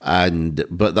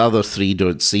 but the other three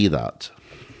don't see that.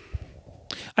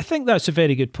 I think that's a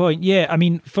very good point. Yeah, I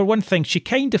mean, for one thing, she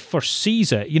kind of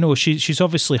foresees it. You know, she's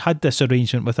obviously had this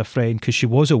arrangement with a friend because she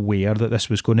was aware that this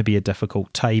was going to be a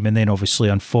difficult time, and then obviously,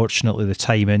 unfortunately, the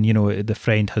timing. You know, the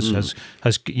friend has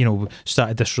you know,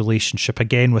 started this relationship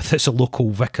again with it's a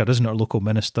local vicar, isn't it, or local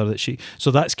minister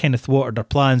so that's kind of thwarted her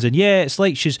plans. And yeah, it's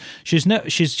like she's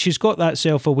got that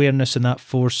self-awareness and that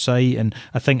foresight, and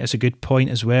I think it's a good point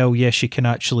as well. Yeah, she can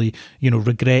actually, you know,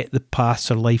 regret the paths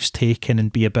her life's taken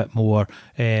and be a bit more.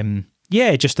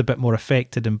 Just a bit more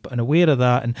affected and aware of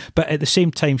that, but at the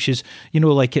same time, she's, you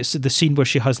know, like it's the scene where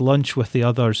she has lunch with the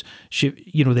others. She,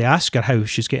 you know, they ask her how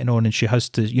she's getting on, and she has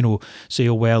to, you know, say,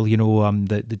 oh well, you know,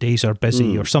 the days are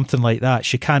busy or something like that.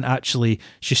 She can't actually.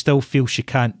 She still feels she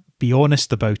can't be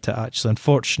honest about it. Actually,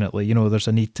 unfortunately, you know, there's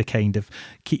a need to kind of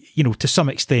keep, you know, to some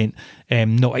extent,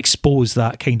 not expose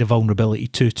that kind of vulnerability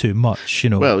too much. You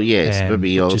know, well, yes,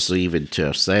 maybe also even to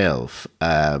herself.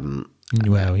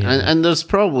 Well, yeah. And there's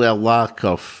probably a lack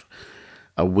of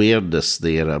awareness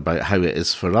there about how it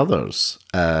is for others,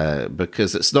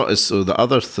 because it's not as though the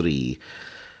other three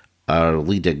are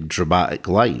leading dramatic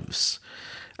lives,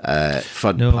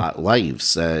 fun-packed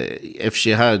lives. If she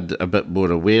had a bit more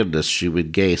awareness, she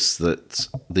would guess that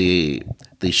they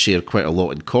share quite a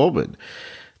lot in common.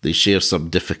 They share some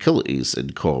difficulties in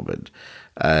common,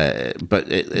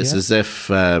 but it's as if...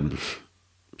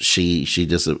 She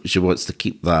wants to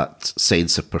keep that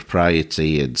sense of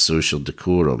propriety and social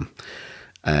decorum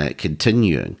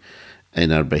continuing in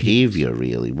her behaviour.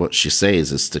 Really, what she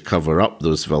says is to cover up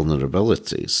those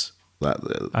vulnerabilities.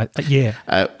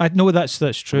 I know that's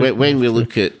true. When we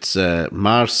look at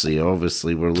Marcy,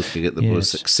 obviously we're looking at the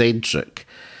most eccentric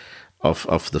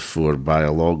of the four by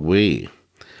a long way,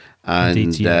 and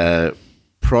indeed,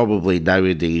 probably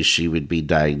nowadays she would be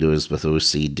diagnosed with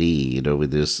OCD. You know,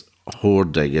 with this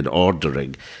hoarding and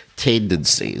ordering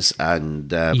tendencies,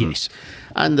 and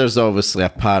there's obviously a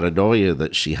paranoia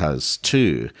that she has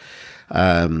too.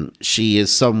 She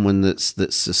is someone that's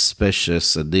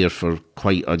suspicious and therefore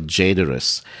quite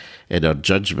ungenerous in her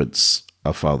judgments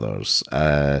of others.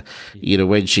 You know,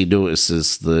 when she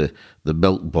notices the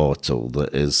milk bottle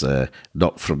that is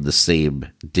not from the same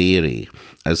dairy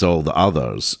as all the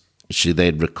others, she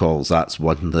then recalls that's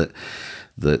one that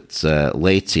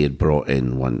Letty had brought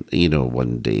in one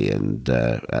day and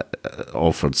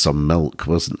offered some milk,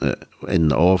 wasn't it, in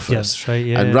the office? Yes, right,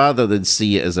 yeah. And rather than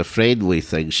see it as a friendly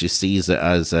thing, she sees it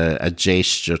as a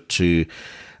gesture to,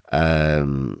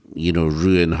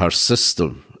 ruin her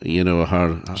system. You know,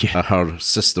 her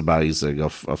systemizing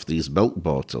of these milk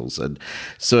bottles, and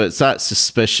so it's that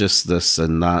suspiciousness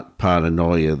and that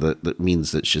paranoia that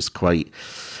means that she's quite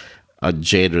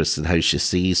ungenerous in how she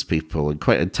sees people, and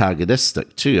quite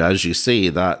antagonistic too, as you say.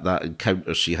 That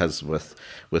encounter she has with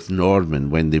Norman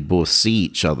when they both see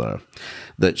each other,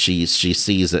 that she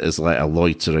sees it as like a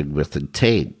loitering with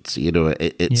intent. You know,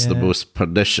 it's the most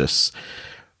pernicious,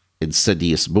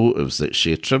 insidious motives that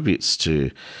she attributes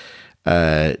to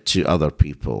other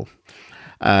people.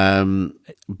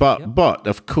 But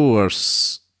of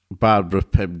course, Barbara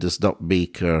Pym does not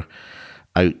make her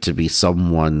out to be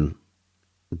someone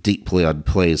deeply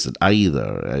unpleasant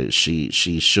either. She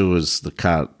shows the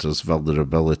character's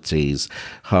vulnerabilities.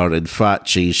 Her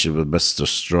infatuation with Mr.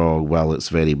 Strong, while it's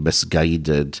very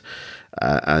misguided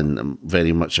and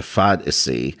very much a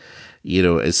fantasy,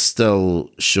 is still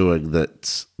showing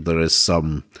that there is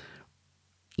some,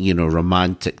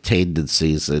 romantic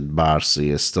tendencies in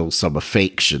Marcy. Is still some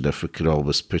affection, if we could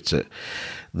always put it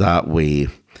that way.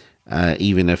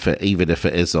 Even if it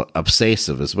is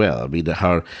obsessive as well. I mean,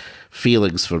 her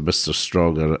feelings for Mr.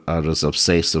 Strong are as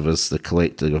obsessive as the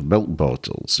collecting of milk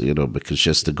bottles, because she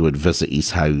has to go and visit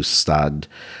his house, stand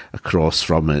across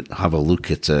from it, have a look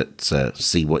at it,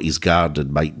 see what his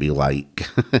garden might be like.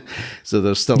 So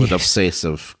there's still an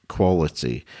obsessive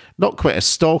quality. Not quite a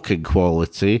stalking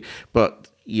quality, but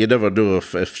you never know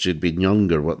if she'd been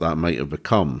younger what that might have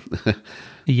become.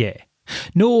 Yeah.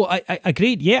 No, I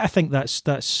agreed. Yeah, I think that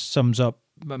sums up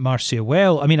Marcia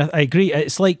well. I mean, I agree.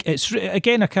 It's like, it's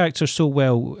again a character so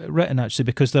well written, actually,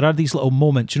 because there are these little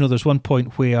moments. There's one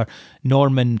point where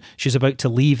Norman, she's about to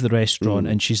leave the restaurant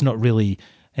and she's not really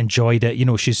enjoyed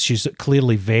it. She's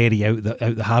clearly very out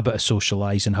the habit of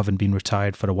socialising, having been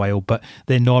retired for a while. But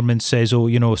then Norman says,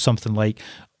 something like,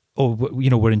 "Oh,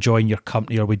 we're enjoying your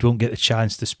company," or "We don't get the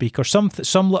chance to speak," or some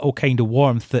little kind of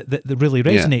warmth that really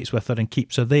resonates with her and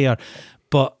keeps her there.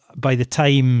 But by the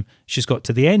time she's got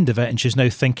to the end of it and she's now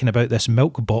thinking about this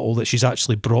milk bottle that she's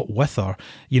actually brought with her,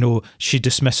 she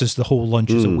dismisses the whole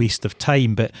lunch as a waste of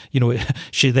time. But,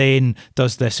 she then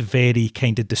does this very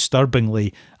kind of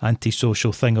disturbingly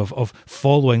antisocial thing of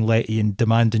following Letty and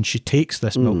demanding she takes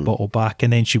this milk bottle back,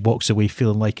 and then she walks away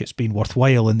feeling like it's been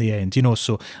worthwhile in the end,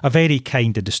 so a very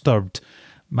kind of disturbed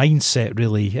mindset,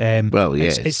 really. Well,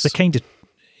 yes. It's the kind of,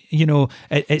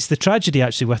 it's the tragedy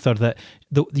actually with her that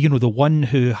the one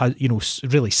who has,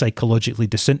 really psychologically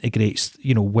disintegrates,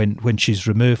 when she's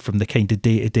removed from the kind of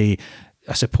day-to-day,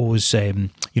 I suppose,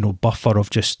 buffer of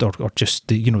just or just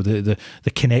the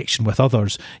connection with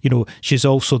others. She's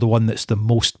also the one that's the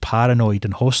most paranoid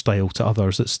and hostile to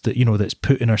others. That's that's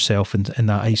putting herself in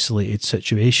that isolated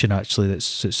situation. Actually,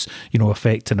 that's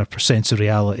affecting her sense of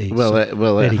reality. Well, so it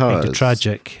very has. kind of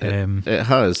tragic. It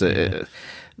has.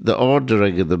 The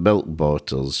ordering of the milk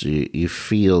bottles, you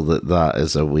feel that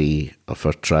is a way of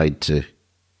her trying to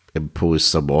impose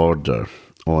some order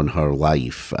on her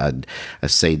life and a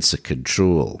sense of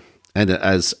control, and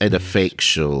as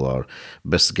ineffectual or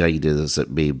misguided as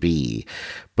it may be.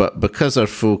 But because our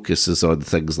focus is on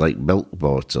things like milk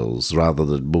bottles rather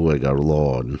than mowing our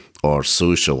lawn or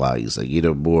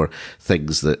socialising, more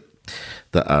things that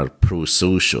are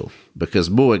pro-social,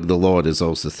 because mowing the lawn is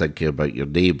also thinking about your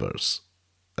neighbours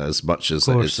as much as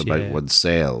it is about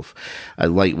oneself.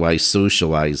 And likewise,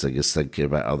 socialising is thinking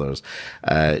about others.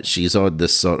 She's on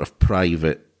this sort of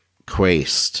private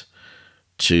quest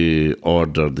to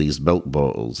order these milk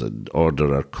bottles and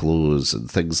order her clothes and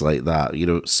things like that.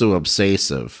 So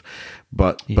obsessive,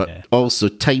 but also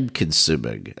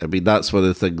time-consuming. I mean, that's one of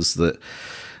the things that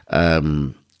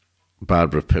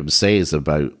Barbara Pym says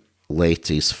about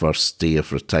Letty's first day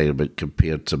of retirement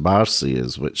compared to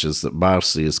Marcy's, which is that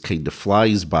Marcy's kind of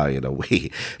flies by in a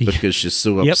way because she's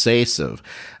so obsessive.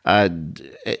 And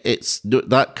it's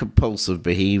that compulsive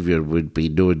behaviour would be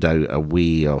no doubt a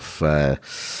way of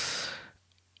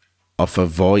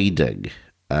avoiding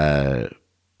her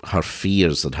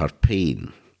fears and her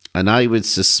pain. And I would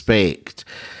suspect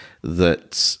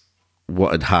that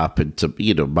what had happened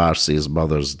to, Marcy's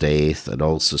mother's death and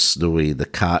also Snowy the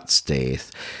cat's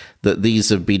death, that these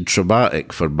have been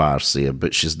traumatic for Marcia,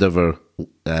 but she's never,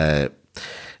 got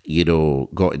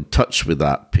in touch with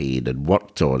that pain and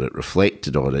worked on it,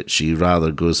 reflected on it. She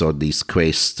rather goes on these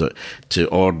quests to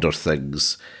order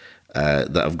things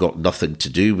that have got nothing to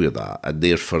do with that, and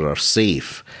therefore are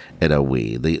safe in a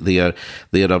way. They are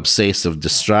obsessive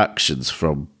distractions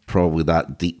from probably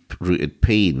that deep-rooted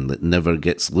pain that never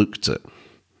gets looked at.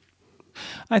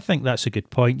 I think that's a good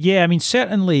point. Yeah, I mean,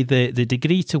 certainly the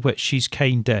degree to which she's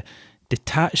kind of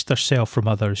detached herself from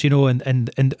others,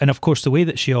 and of course the way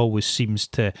that she always seems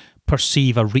to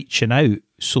perceive a reaching out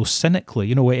so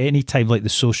cynically, at any time like the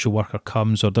social worker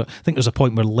comes, or I think there's a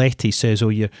point where Letty says, "Oh,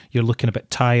 you're looking a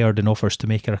bit tired," and offers to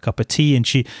make her a cup of tea, and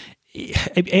she,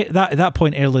 at that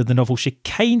point earlier in the novel, she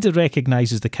kind of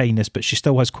recognises the kindness, but she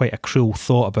still has quite a cruel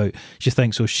thought about, she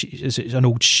thinks, oh, is it an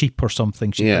old sheep or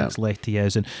something she thinks Letty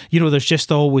is, and there's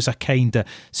just always a kind of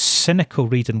cynical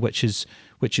reading which is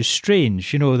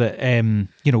strange, that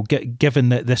given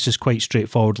that this is quite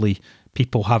straightforwardly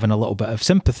people having a little bit of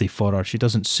sympathy for her, she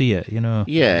doesn't see it,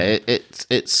 Yeah,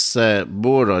 it's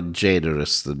more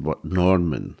ungenerous than what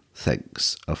Norman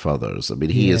thinks of others. I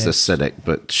mean, he is a cynic,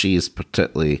 but she is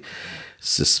particularly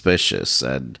suspicious,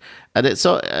 and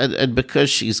because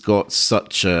she's got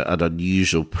such an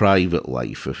unusual private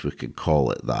life, if we can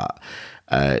call it that,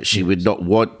 she would not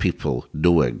want people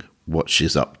knowing what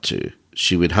she's up to.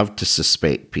 She would have to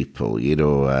suspect people,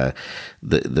 if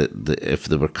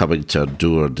they were coming to her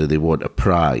door, do they want to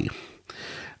pry?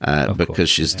 Because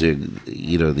she's doing,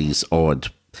 these odd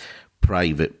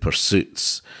private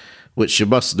pursuits, which you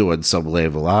must know on some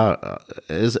level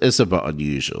is a bit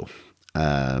unusual.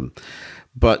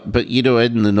 But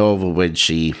in the novel, when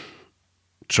she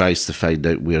tries to find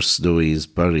out where Snowy is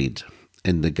buried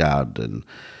in the garden,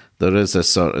 there is a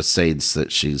sort of sense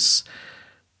that she's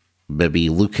maybe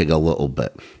looking a little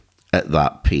bit at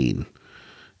that pain.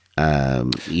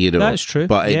 That's true.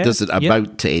 But it doesn't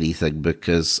amount to anything,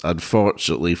 because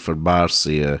unfortunately for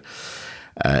Marcia,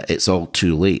 it's all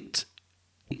too late.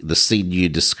 The scene you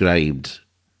described,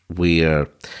 where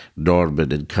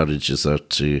Norman encourages her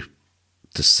to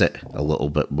sit a little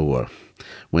bit more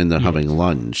when they're having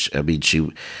lunch. I mean,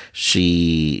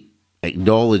 she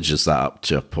acknowledges that up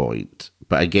to a point,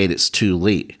 but again, it's too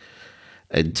late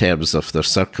in terms of their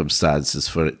circumstances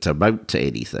for it to amount to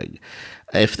anything.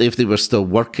 If they were still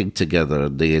working together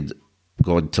and they had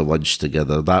gone to lunch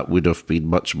together, that would have been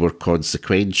much more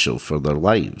consequential for their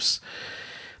lives.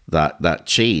 That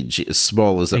change, as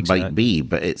small as it might be,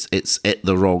 but it's at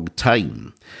the wrong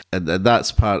time, and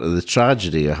that's part of the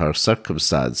tragedy of her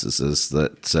circumstances, is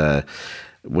that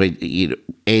when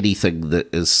anything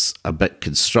that is a bit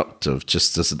constructive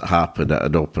just doesn't happen at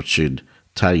an opportune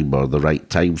time or the right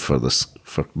time for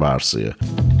Marcia.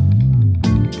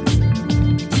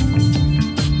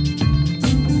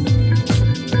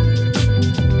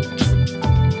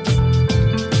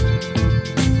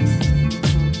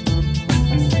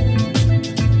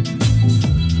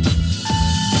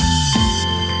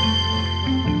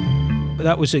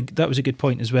 That was a good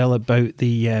point as well about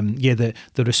the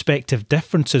respective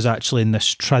differences actually in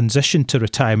this transition to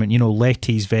retirement.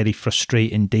 Letty's very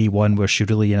frustrating day one, where she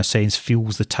really, in a sense,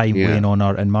 feels the time weighing on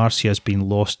her, and Marcia's been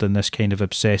lost in this kind of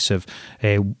obsessive,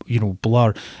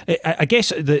 blur. I guess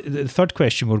the third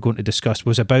question we're going to discuss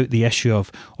was about the issue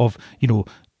of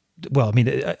well, I mean,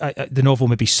 the novel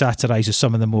maybe satirises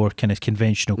some of the more kind of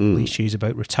conventional cliches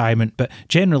about retirement, but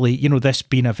generally, this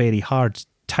being a very hard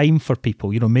time for people,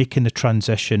 making the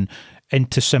transition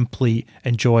into simply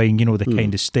enjoying, the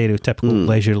kind of stereotypical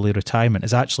leisurely retirement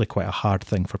is actually quite a hard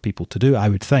thing for people to do, I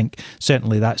would think.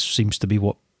 Certainly that seems to be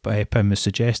what Pym is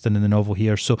suggesting in the novel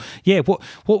here. So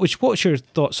what's your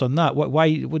thoughts on that?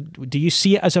 Do you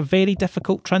see it as a very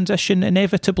difficult transition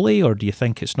inevitably, or do you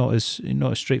think it's not as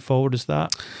straightforward as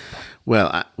that?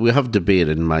 Well, we have to bear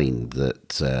in mind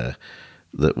that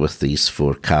with these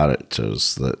four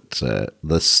characters, that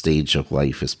this stage of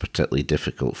life is particularly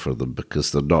difficult for them,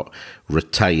 because they're not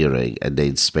retiring and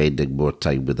then spending more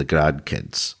time with the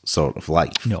grandkids sort of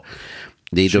life. No,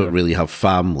 they don't really have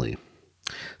family.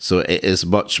 So it is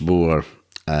much more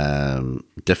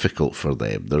difficult for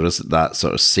them. There isn't that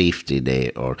sort of safety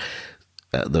net, or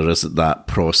there isn't that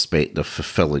prospect of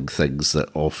fulfilling things that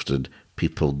often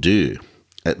people do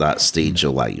at that stage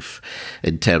of life,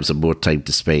 in terms of more time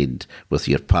to spend with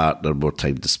your partner, more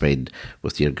time to spend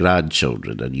with your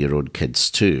grandchildren and your own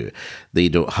kids too. They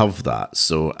don't have that.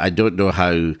 So I don't know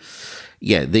how,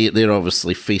 they're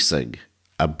obviously facing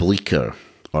a bleaker,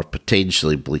 or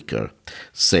potentially bleaker,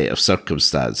 set of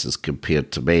circumstances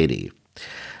compared to many.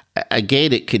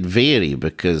 Again, it can vary,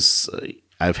 because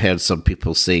I've heard some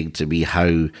people saying to me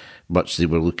how much they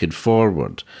were looking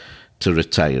forward to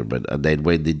retirement, and then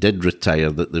when they did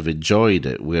retire, that they've enjoyed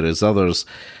it, whereas others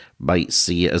might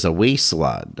see it as a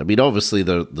wasteland. I mean, obviously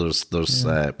there's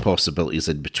possibilities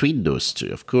in between those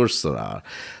two, of course there are.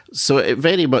 So it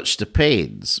very much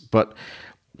depends, but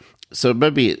so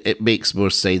maybe it makes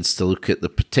more sense to look at the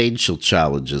potential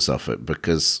challenges of it,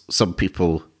 because some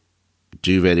people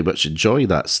do very much enjoy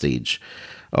that stage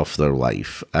of their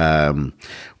life.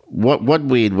 One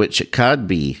way in which it can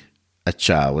be a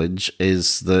challenge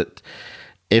is that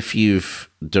if you've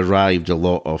derived a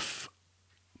lot of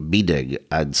meaning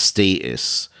and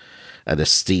status and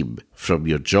esteem from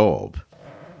your job,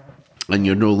 and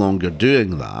you're no longer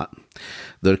doing that,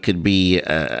 there can be,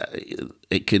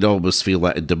 it can almost feel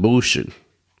like a demotion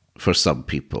for some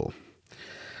people.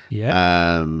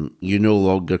 Yeah. You no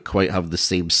longer quite have the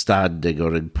same standing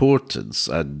or importance.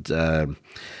 And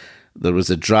there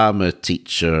was a drama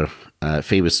teacher,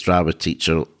 famous drama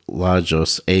teacher,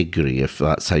 Lajos Egri, if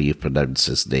that's how you pronounce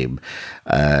his name,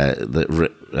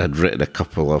 that had written a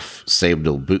couple of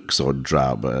seminal books on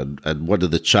drama, and one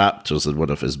of the chapters in one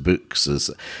of his books is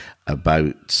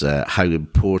about how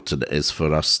important it is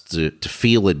for us to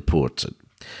feel important.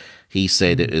 He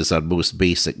said it is our most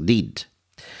basic need.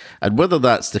 And whether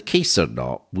that's the case or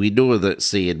not, we know that,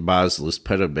 say, in Maslow's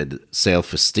pyramid,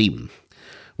 self-esteem,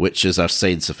 which is our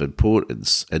sense of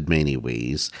importance in many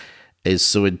ways, is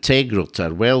so integral to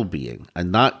our well-being.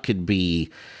 And that can be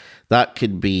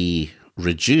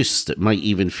reduced. It might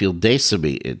even feel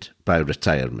decimated by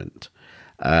retirement.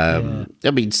 I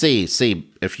mean, say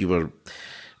if you were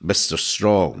Mr.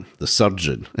 Strong, the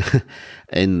surgeon,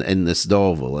 in this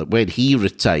novel, when he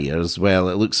retires, well,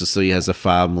 it looks as though he has a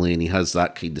family and he has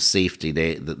that kind of safety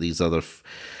net that these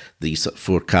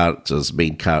four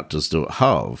main characters, don't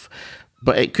have.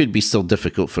 But it could be still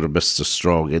difficult for a Mr.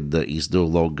 Strong in that he's no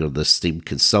longer the esteemed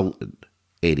consultant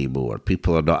anymore.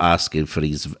 People are not asking for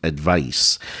his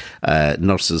advice.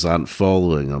 Nurses aren't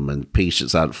following him, and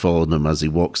patients aren't following him as he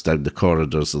walks down the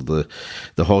corridors of the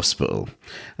hospital.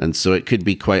 And so it could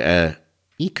be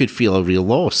he could feel a real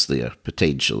loss there,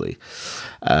 potentially.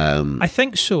 I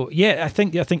think so. Yeah, I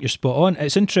think you're spot on.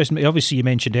 It's interesting. Obviously, you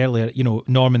mentioned earlier,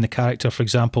 Norman, the character, for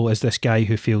example, is this guy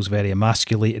who feels very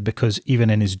emasculated because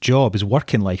even in his job, his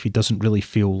working life, he doesn't really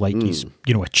feel like he's,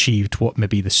 achieved what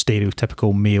maybe the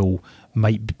stereotypical male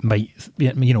might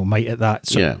at that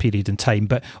certain period in time.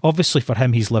 But obviously for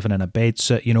him, he's living in a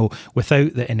bedsit,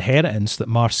 without the inheritance that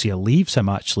Marcia leaves him.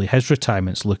 Actually, his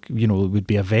retirement's would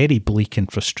be a very bleak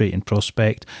and frustrating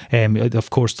prospect. Of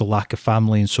course, the lack of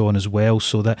family and so on as well.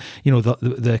 So that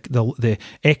the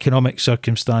economic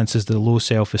circumstances, the low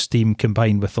self-esteem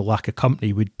combined with the lack of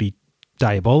company would be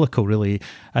diabolical, really.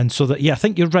 And so that, I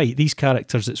think you're right. These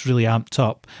characters, it's really amped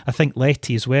up. I think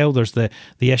Letty as well. There's the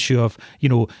issue of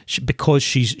because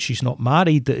she's not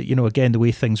married. Again, the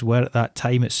way things were at that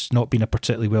time, it's not been a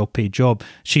particularly well paid job.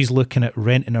 She's looking at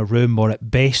renting a room or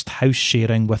at best house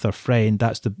sharing with her friend.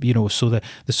 That's so the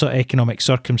sort of economic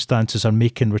circumstances are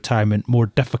making retirement more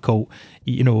difficult.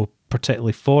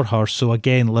 Particularly for her. So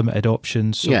again, limited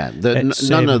options. So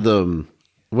none of them.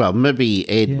 Well, maybe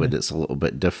Edwin, it's a little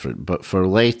bit different, but for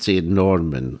Letty and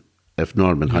Norman, if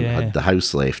Norman hadn't had the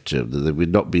house left to him, they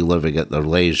would not be living at their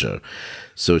leisure,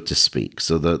 so to speak.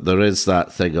 So there is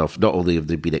that thing of not only have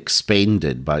they been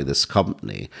expended by this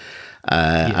company,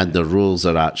 and their roles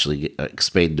are actually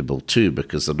expendable too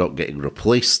because they're not getting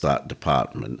replaced, that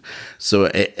department.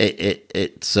 So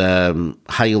it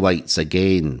highlights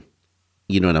again,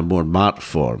 in a more marked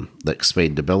form, the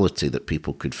expendability that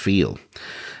people could feel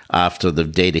after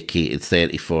they've dedicated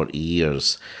 30, 40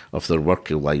 years of their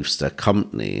working lives to a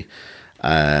company.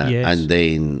 And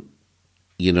then,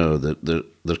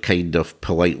 they're kind of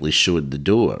politely shown the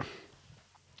door.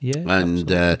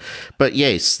 Yeah, but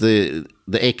yes, the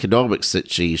economic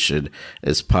situation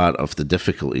is part of the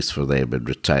difficulties for them in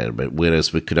retirement.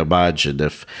 Whereas we could imagine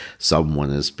if someone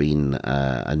has been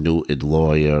a noted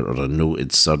lawyer or a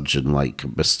noted surgeon like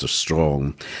Mr.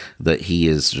 Strong, that he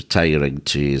is retiring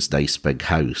to his nice big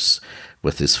house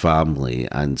with his family,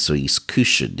 and so he's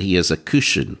cushioned. He has a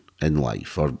cushion in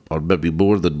life, or maybe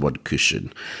more than one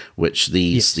cushion, which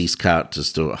these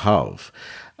characters don't have.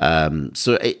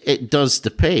 So it does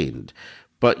depend.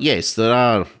 But yes, there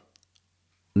are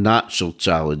natural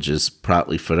challenges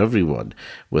partly for everyone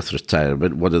with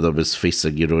retirement. One of them is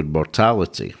facing your own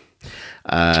mortality.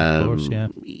 Of course, yeah.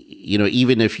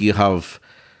 Even if you have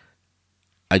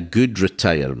a good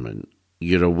retirement,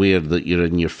 you're aware that you're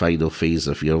in your final phase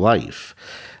of your life.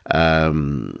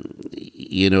 So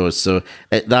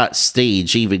at that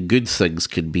stage, even good things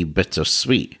can be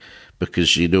bittersweet,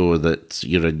 because you know that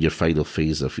you're in your final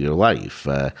phase of your life.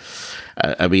 I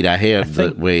heard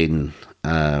that when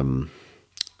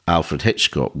Alfred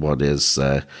Hitchcock won his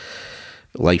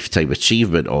Lifetime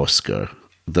Achievement Oscar,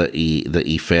 that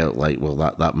he felt like, well,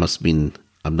 that must mean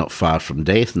I'm not far from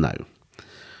death now.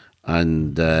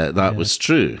 And that was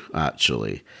true,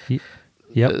 actually.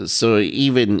 Yep. So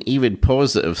even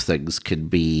positive things can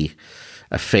be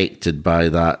affected by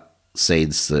that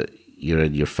sense that you're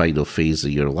in your final phase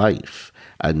of your life,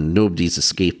 and nobody's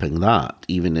escaping that,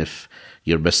 even if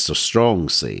you're Mr. Strong,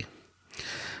 say.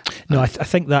 No, I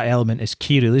think that element is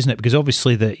key, really, isn't it? Because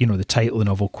obviously the title of the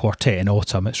novel, Quartet in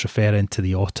Autumn, it's referring to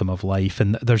the autumn of life,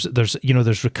 and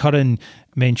there's recurring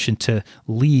mention to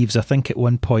leaves. I think at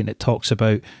one point it talks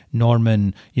about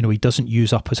Norman, he doesn't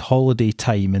use up his holiday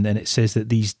time, and then it says that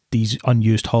these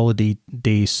unused holiday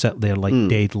days sit there like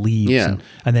dead leaves. Yeah.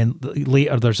 And then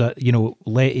later there's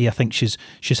Letty, I think she's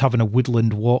having a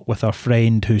woodland walk with her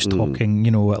friend who's talking,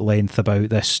 at length about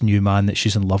this new man that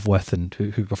she's in love with, and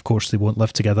who of course they won't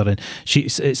live together. And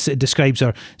it describes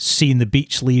her seeing the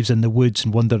beech leaves in the woods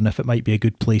and wondering if it might be a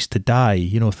good place to die,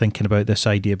 thinking about this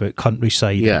idea about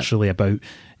countryside. It's really about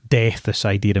death, this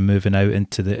idea of moving out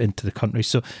into the country.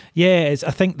 So yeah,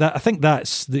 I think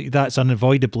that's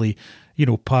unavoidably,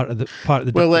 part of the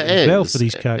Well, it difficulty as well is. for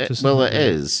these characters. It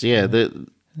is. Yeah, the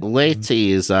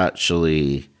Letty is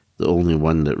actually the only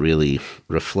one that really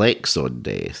reflects on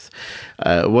death.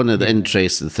 One of the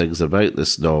interesting things about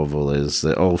this novel is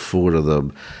that all four of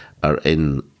them are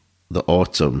in the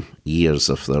autumn years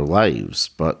of their lives,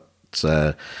 but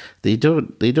they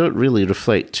don't really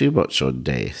reflect too much on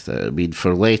death. I mean,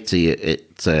 for Letty,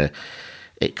 it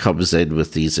comes in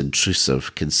with these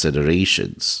intrusive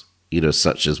considerations,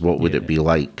 such as what would it be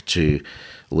like to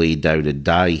lay down and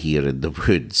die here in the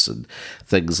woods, and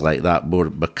things like that, more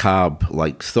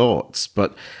macabre-like thoughts.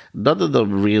 But none of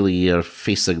them really are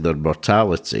facing their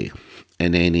mortality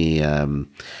in any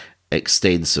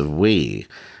extensive way.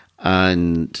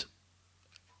 And,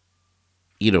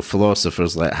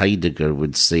 philosophers like Heidegger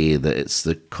would say that it's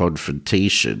the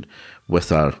confrontation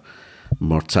with our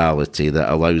mortality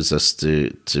that allows us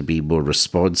to be more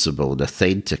responsible and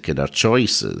authentic in our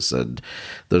choices. And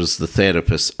there's the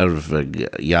therapist Irving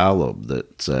Yalom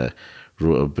that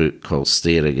wrote a book called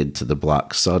Staring into the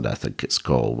Black Sun, I think it's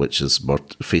called, which is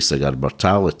facing our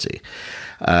mortality.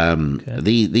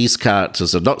 These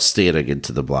characters are not staring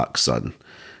into the black sun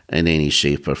in any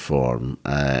shape or form,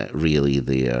 really.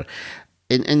 There,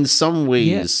 in some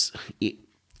ways,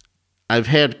 I've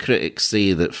heard critics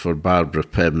say that for Barbara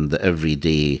Pym, that every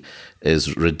day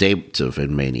is redemptive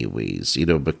in many ways,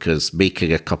 because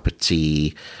making a cup of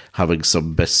tea, having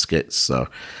some biscuits,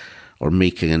 or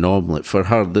making an omelette, for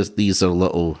her, these are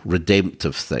little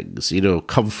redemptive things,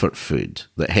 comfort food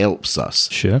that helps us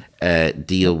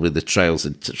deal with the trials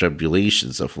and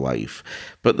tribulations of life.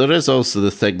 But there is also the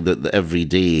thing that the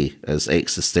everyday, as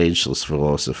existentialist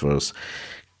philosophers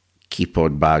keep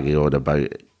on banging on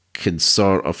about, can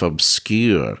sort of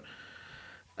obscure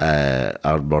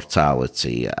our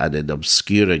mortality, and in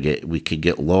obscuring it, we can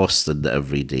get lost in the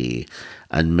everyday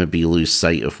and maybe lose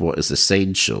sight of what is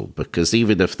essential. Because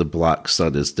even if the black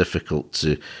sun is difficult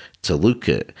to look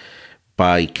at,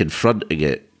 by confronting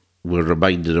it, we're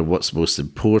reminded of what's most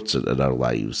important in our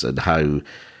lives and how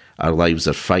our lives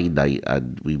are finite,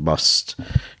 and we must,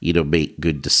 make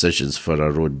good decisions for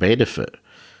our own benefit,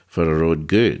 for our own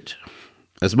good,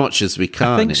 as much as we can.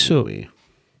 I think so. Anyway.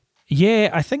 Yeah,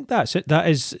 I think that's it.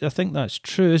 I think that's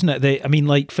true, isn't it?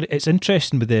 It's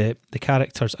interesting with the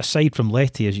characters, aside from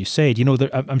Letty, as you said.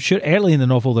 I'm sure early in the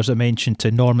novel there's a mention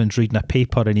to Norman's reading a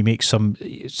paper and he makes some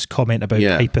comment about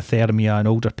hypothermia and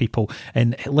older people,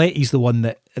 and Letty's the one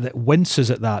that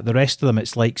winces at that. The rest of them,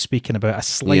 it's like speaking about a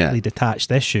slightly detached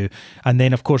issue. And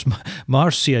then, of course,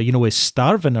 Marcia, is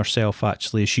starving herself,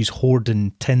 actually, as she's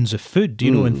hoarding tins of food,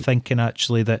 and thinking,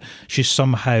 actually, that she's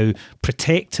somehow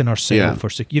protecting herself,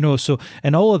 so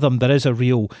in all of them, there is a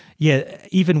real,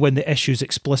 even when the issue's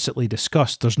explicitly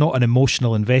discussed, there's not an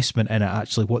emotional investment in it,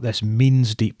 actually, what this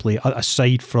means deeply,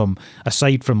 aside from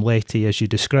Letty, as you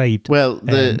described. Well,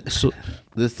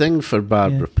 the thing for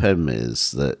Barbara Pym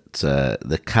is that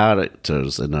the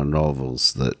characters in her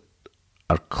novels that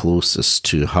are closest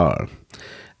to her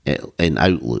in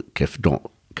outlook, if not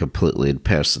completely in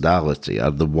personality, are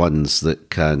the ones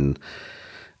that can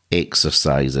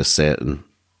exercise a certain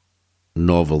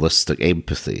novelistic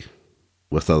empathy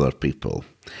with other people.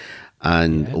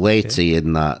 And Letty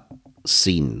in that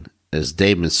scene is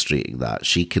demonstrating that.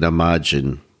 She can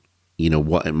imagine,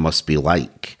 what it must be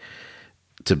like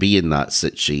to be in that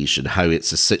situation, how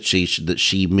it's a situation that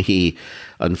she may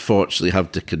unfortunately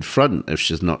have to confront if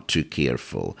she's not too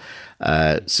careful.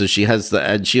 So she has that,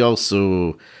 and she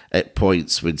also at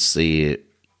points would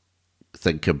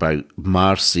think about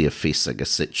Marcia facing a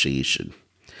situation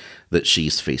that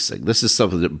she's facing. This is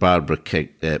something that Barbara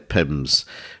Pym's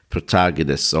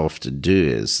protagonists often do,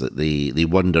 is that they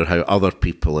wonder how other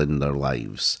people in their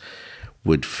lives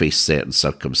would face certain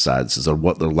circumstances or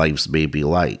what their lives may be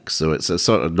like. So it's a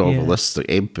sort of novelistic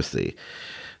empathy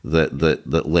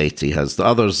that Letty has. The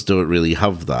others don't really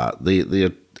have that.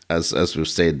 They're, as we've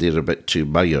said, they're a bit too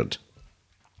mired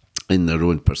in their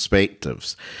own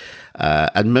perspectives.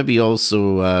 And maybe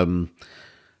also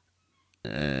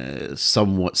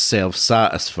somewhat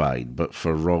self-satisfied, but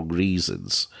for wrong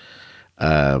reasons.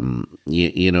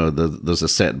 There's a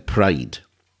certain pride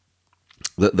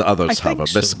that the others have, a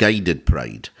misguided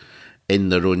pride in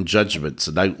their own judgments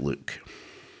and outlook.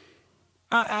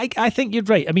 I think you're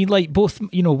right. I mean, like both,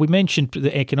 we mentioned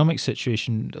the economic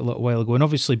situation a little while ago, and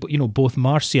obviously, but both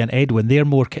Marcia and Edwin,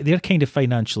 they're kind of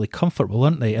financially comfortable,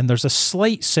 aren't they? And there's a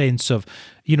slight sense of,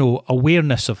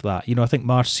 awareness of that. I think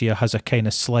Marcia has a kind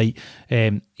of slight,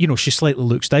 she slightly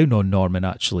looks down on Norman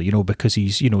actually, because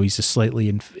he's a slightly,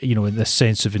 in this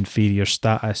sense of inferior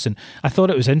status. And I thought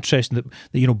it was interesting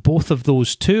that both of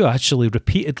those two actually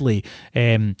repeatedly,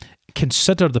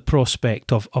 consider the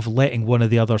prospect of letting one of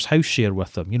the others house share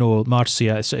with them.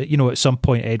 Marcia, at some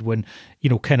point Edwin,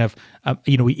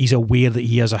 he's aware that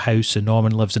he has a house and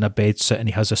Norman lives in a bedsit and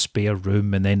he has a spare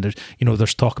room, and then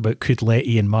there's talk about could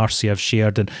Letty and Marcia have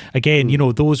shared, and again,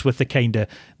 those with the kind of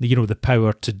the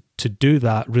power to do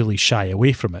that really shy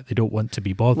away from it. They don't want to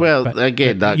be bothered. Well, that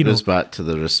goes back to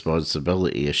the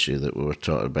responsibility issue that we were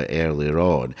talking about earlier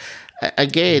on.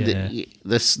 Again,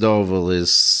 this novel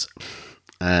is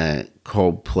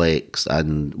complex,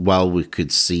 and while we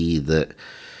could see that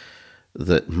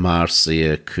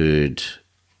Marcia could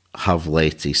have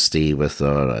Letty stay with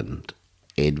her and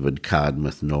Edwin can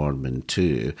with Norman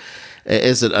too, it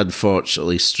isn't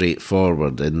unfortunately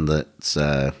straightforward in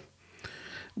that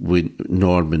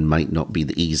Norman might not be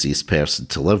the easiest person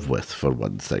to live with, for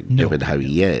one thing, given how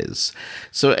he is.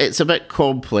 So it's a bit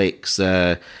complex,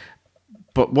 but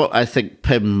what I think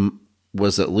Pym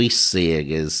was at least saying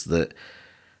is that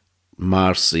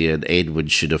Marcia and Edwin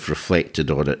should have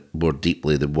reflected on it more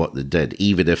deeply than what they did,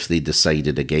 even if they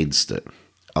decided against it,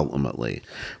 ultimately.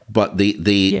 But they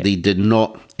did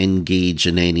not engage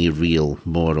in any real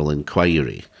moral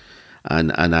inquiry.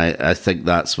 And I think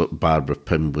that's what Barbara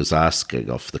Pym was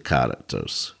asking of the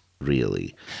characters,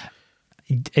 really.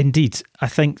 Indeed, I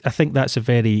think that's a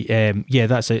very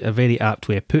that's a very apt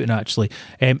way of putting it, actually.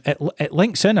 It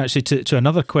links in actually to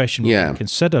another question we can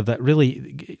consider that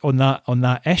really on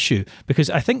that issue, because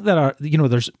I think there are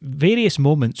there's various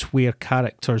moments where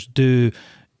characters do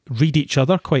read each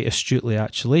other quite astutely,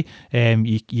 actually.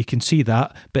 You can see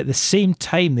that, but at the same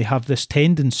time they have this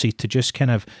tendency to just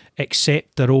kind of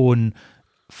accept their own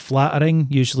flattering,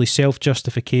 usually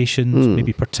self-justifications,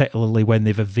 maybe particularly when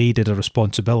they've evaded a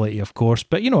responsibility, of course,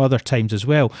 but other times as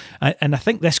well. And I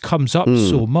think this comes up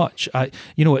so much.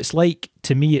 It's like,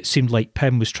 to me, it seemed like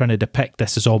Pym was trying to depict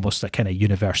this as almost a kind of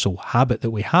universal habit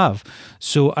that we have.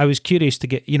 So I was curious to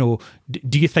get,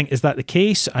 do you think, is that the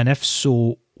case? And if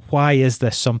so, why is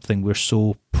this something we're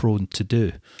so prone to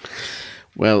do?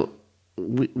 Well,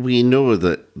 we know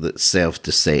that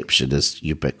self-deception is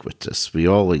ubiquitous. We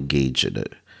all engage in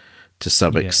it to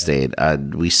some extent,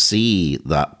 and we see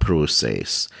that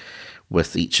process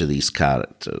with each of these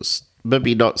characters.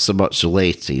 Maybe not so much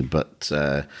Letty, but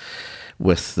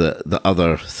with the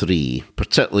other three,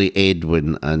 particularly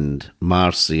Edwin and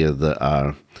Marcia, that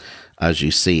are, as you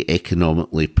say,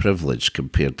 economically privileged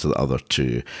compared to the other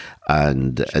two.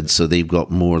 And so they've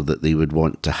got more that they would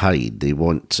want to hide. They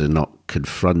want to not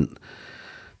confront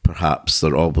perhaps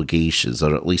their obligations,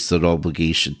 or at least their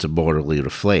obligation to morally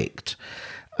reflect.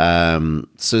 So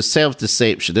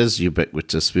self-deception is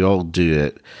ubiquitous. We all do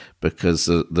it because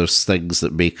there's things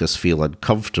that make us feel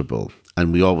uncomfortable,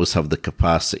 and we always have the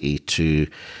capacity to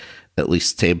at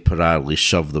least temporarily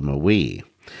shove them away.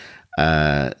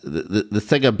 The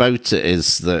thing about it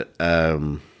is that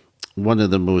one of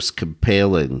the most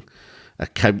compelling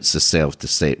accounts of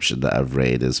self-deception that I've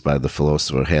read is by the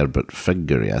philosopher Herbert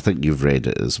Fingery. I think you've read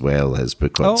it as well, his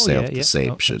book on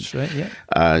self-deception. Yeah. Oh, that's right, yeah.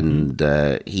 And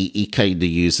he kind of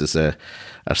uses a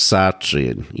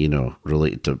Sartrean,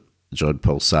 related to John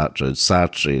Paul Sartre,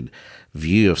 Sartrean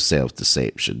view of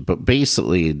self-deception. But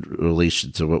basically, in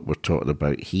relation to what we're talking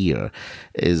about here,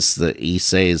 is that he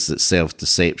says that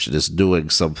self-deception is knowing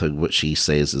something which he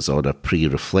says is on a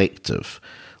pre-reflective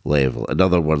level. In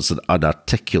other words, an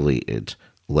unarticulated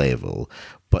level,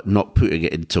 but not putting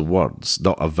it into words,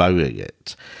 not avowing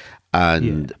it.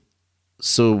 And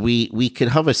so we can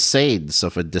have a sense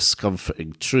of a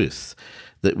discomforting truth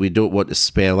that we don't want to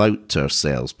spell out to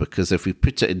ourselves, because if we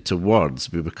put it into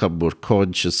words, we become more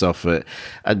conscious of it,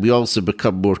 and we also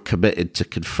become more committed to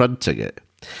confronting it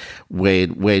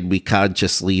when we can't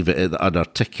just leave it at the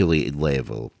unarticulated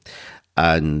level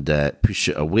and push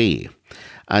it away.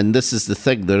 And this is the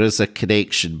thing, there is a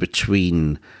connection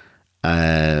between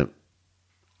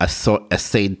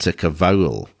authentic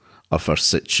avowal of our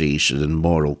situation and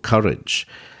moral courage.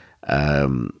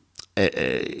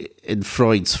 In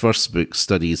Freud's first book,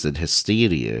 Studies in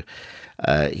Hysteria,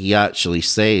 he actually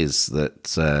says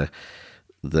that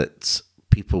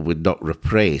people would not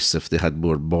repress if they had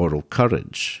more moral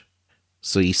courage.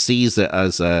 So he sees it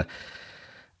as a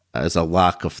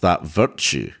lack of that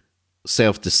virtue.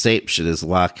 Self-deception is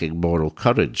lacking moral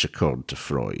courage, according to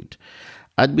Freud.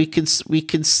 And we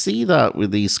can see that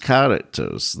with these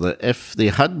characters, that if they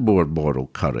had more moral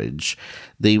courage,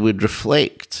 they would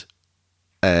reflect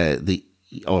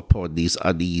upon these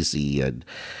uneasy and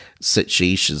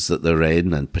situations that they're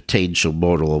in and potential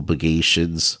moral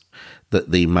obligations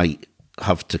that they might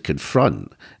have to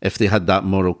confront. If they had that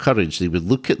moral courage, they would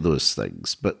look at those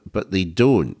things, but they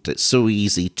don't. It's so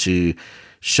easy to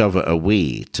shove it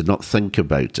away, to not think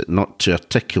about it, not to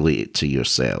articulate it to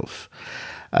yourself.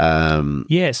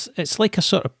 Yes, it's like a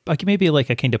sort of, like maybe like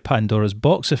a kind of Pandora's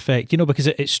box effect, because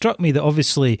it struck me that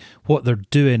obviously what they're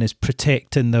doing is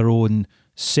protecting their own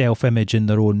self-image in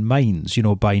their own minds,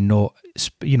 by not,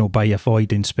 by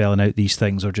avoiding spelling out these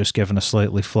things or just giving a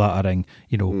slightly flattering,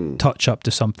 touch up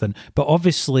to something. But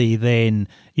obviously then,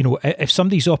 if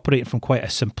somebody's operating from quite a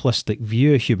simplistic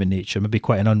view of human nature, maybe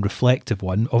quite an unreflective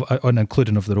one,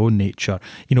 including of their own nature,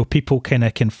 people kind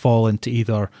of can fall into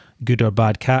either good or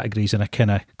bad categories in a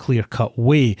kind of clear-cut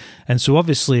way. And so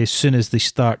obviously as soon as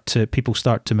people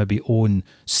start to maybe own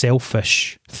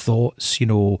selfish thoughts,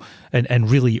 and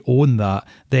really own that,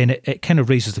 then it kind of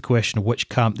raises the question of which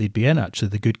camp they'd be in, actually,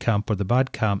 the good camp or the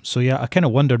bad camp. So yeah, I kind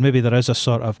of wondered maybe there is a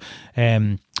sort of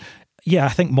I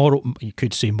think you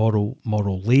could say moral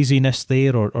laziness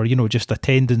there, or just a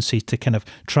tendency to kind of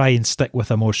try and stick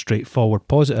with a more straightforward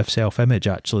positive self-image,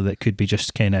 actually, that could be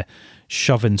just kind of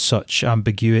shoving such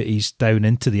ambiguities down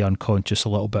into the unconscious a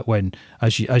little bit when,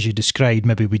 as you described,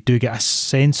 maybe we do get a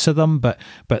sense of them, but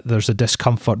there's a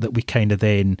discomfort that we kind of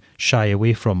then shy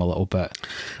away from a little bit.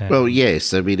 Well,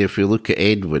 yes. I mean, if we look at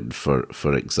Edwin,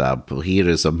 for example, here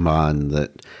is a man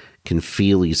that can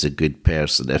feel he's a good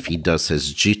person if he does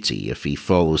his duty, if he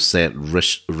follows certain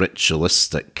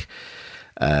ritualistic,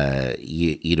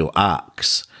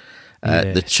 acts.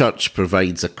 Yes. The church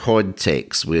provides a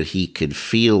context where he can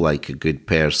feel like a good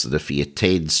person if he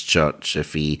attends church,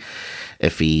 if he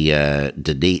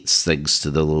donates things to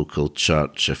the local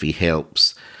church, if he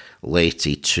helps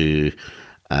Letty to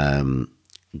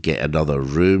get another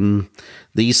room.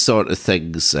 These sort of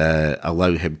things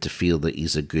allow him to feel that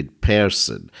he's a good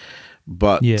person.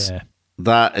 But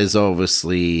that is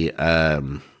obviously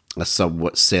a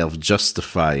somewhat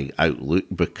self-justifying outlook,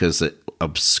 because it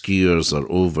obscures or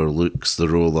overlooks the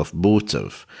role of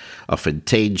motive, of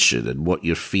intention, and what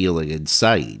you're feeling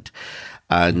inside.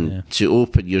 And to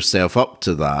open yourself up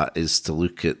to that is to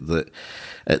look at the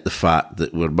fact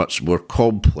that we're much more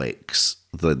complex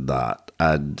than that.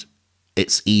 And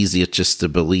it's easier just to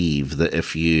believe that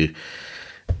if you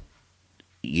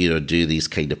do these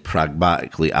kind of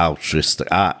pragmatically altruistic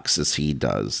acts as he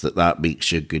does, that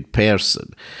makes you a good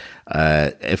person.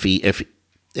 If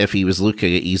he was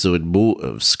looking at his own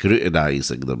motives,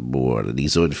 scrutinising them more, and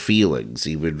his own feelings,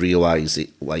 he would realise,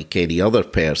 like any other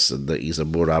person, that he's a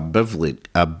more ambivalent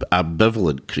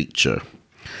creature.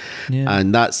 Yeah.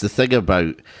 And that's the thing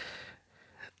about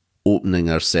opening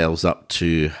ourselves up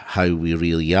to how we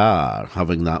really are,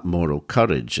 having that moral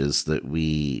courage, is that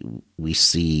we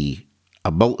see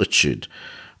a multitude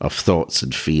of thoughts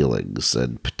and feelings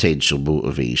and potential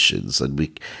motivations,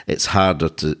 and it's harder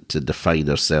to define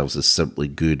ourselves as simply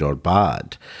good or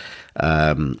bad.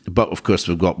 But of course,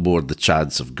 we've got more the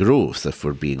chance of growth if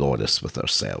we're being honest with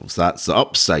ourselves. That's the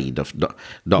upside of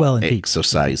not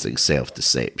exercising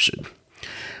self-deception.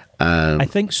 I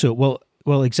think so.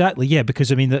 Well, exactly, yeah,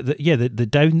 because I mean,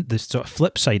 the sort of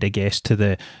flip side, I guess, to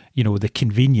the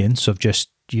convenience of just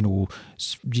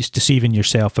deceiving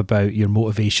yourself about your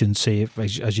motivation, say,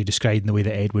 as you described in the way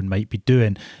that Edwin might be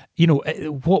doing.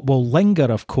 What will linger,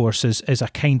 of course, is a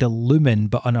kind of looming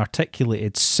but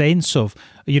unarticulated sense of,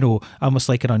 almost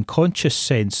like an unconscious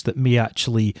sense that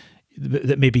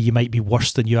maybe you might be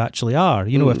worse than you actually are.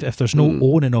 If there's no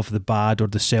owning of the bad or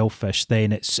the selfish,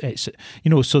 then it's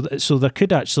so there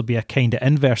could actually be a kind of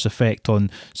inverse effect on,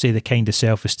 say, the kind of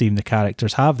self-esteem the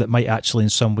characters have that might actually in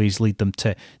some ways lead them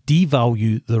to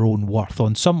devalue their own worth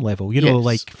on some level.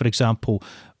 Like, for example,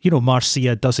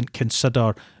 Marcia doesn't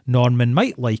consider Norman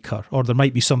might like her, or there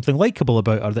might be something likable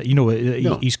about her that,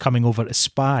 he's coming over to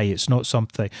spy. It's not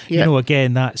something,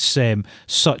 again, that's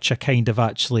such a kind of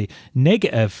actually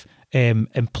negative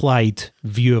implied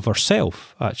view of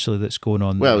herself, actually, that's going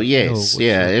on. Well, yes,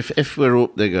 if we're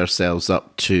opening ourselves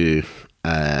up to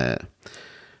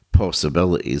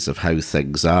possibilities of how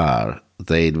things are,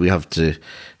 then we have to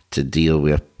deal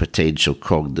with potential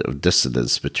cognitive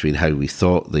dissonance between how we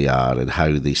thought they are and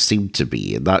how they seem to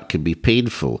be, and that can be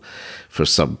painful for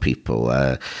some people.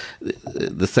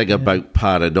 The thing about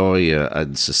paranoia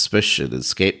and suspicion and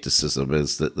skepticism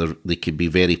is that they can be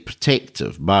very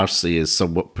protective. Marcia is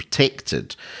somewhat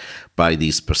protected by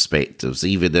these perspectives,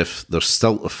 even if they're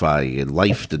stultifying and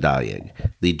life-denying.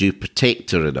 They do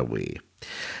protect her in a way.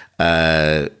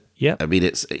 Yeah. I mean,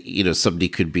 it's, somebody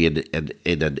could be in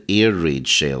an air raid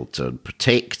shelter,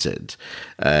 protected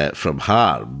from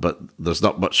harm, but there's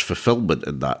not much fulfillment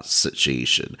in that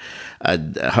situation.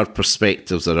 And her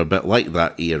perspectives are a bit like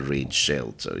that air raid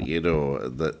shelter,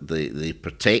 that they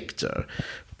protect her,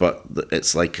 but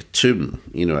it's like a tomb,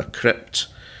 a crypt,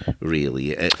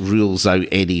 really. It rules out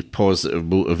any positive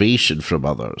motivation from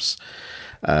others,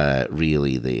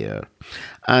 really, there.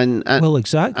 And well,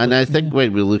 exactly. And I think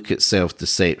when we look at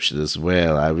self-deception as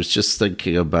well, I was just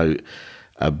thinking about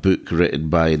a book written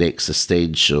by an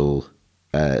existential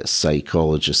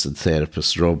psychologist and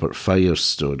therapist, Robert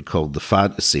Firestone, called The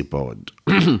Fantasy Bond.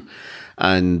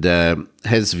 And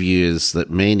his view is that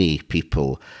many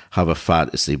people have a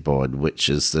fantasy bond, which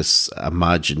is this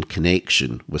imagined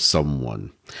connection with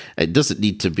someone. It doesn't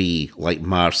need to be like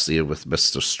Marcia with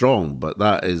Mr. Strong, but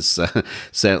that is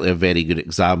certainly a very good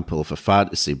example of a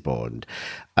fantasy bond.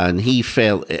 And he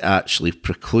felt it actually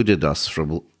precluded us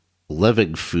from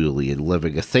living fully and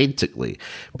living authentically,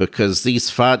 because these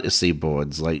fantasy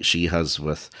bonds, like she has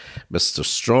with Mr.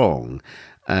 Strong,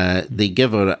 they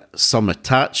give her some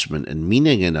attachment and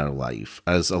meaning in her life,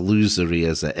 as illusory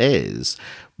as it is.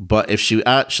 But if she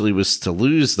actually was to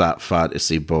lose that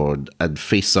fantasy bond and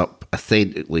face up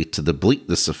authentically to the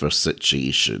bleakness of her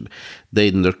situation,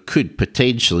 then there could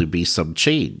potentially be some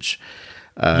change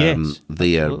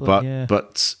there.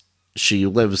 But she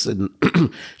lives in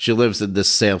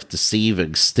this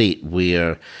self-deceiving state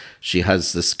where she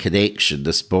has this connection,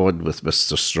 this bond with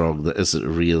Mr. Strong that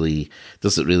doesn't really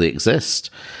exist.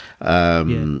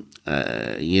 It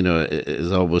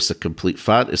is almost a complete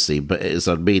fantasy, but it is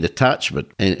her main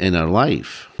attachment in her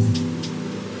life.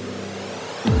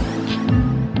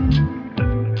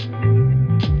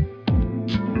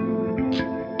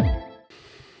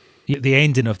 The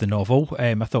ending of the novel,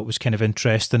 I thought was kind of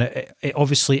interesting. It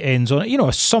obviously ends on,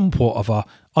 a somewhat of a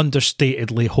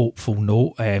understatedly hopeful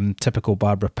note. Typical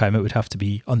Barbara Pym, it would have to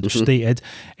be understated.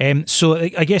 So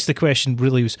I guess the question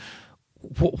really was,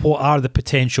 what are the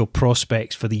potential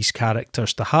prospects for these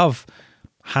characters to have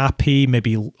happy,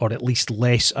 maybe, or at least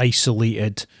less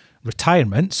isolated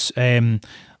retirements? So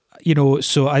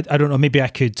I don't know, maybe I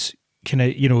could kind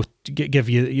of, give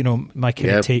you, my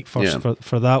kind of take first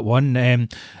for that one.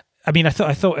 I mean, I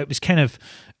thought it was kind of,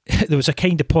 there was a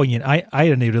kind of poignant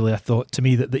irony, really, I thought, to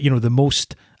me, that the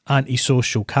most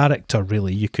antisocial character,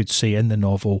 really, you could say, in the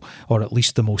novel, or at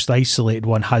least the most isolated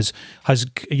one, has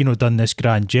done this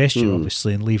grand gesture,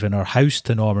 obviously, in leaving her house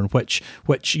to Norman, which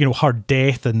her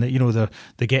death and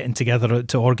they're getting together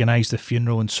to organise the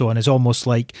funeral and so on is almost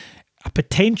like a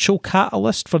potential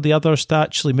catalyst for the others to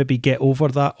actually maybe get over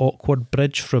that awkward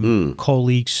bridge from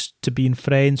colleagues to being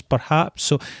friends, perhaps.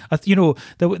 So, I'm not,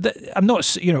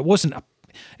 it wasn't,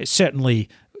 it certainly,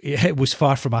 it was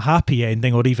far from a happy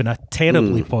ending or even a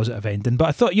terribly positive ending, but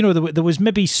I thought, there was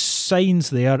maybe signs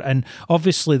there, and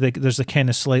obviously there's the kind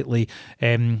of slightly,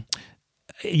 the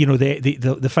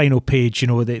final page,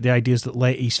 the ideas that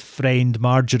Letty's friend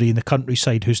Marjorie in the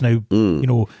countryside, who's now,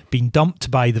 been dumped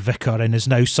by the vicar and is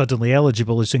now suddenly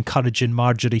eligible, is encouraging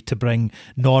Marjorie to bring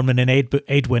Norman and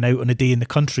Edwin out on a day in the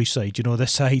countryside,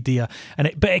 this idea.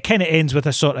 But it kind of ends with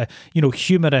a sort of,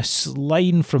 humorous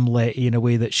line from Letty in a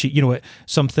way that she,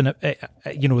 something,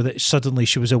 that suddenly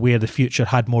she was aware the future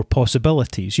had more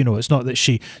possibilities. It's not that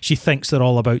she thinks they're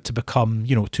all about to become,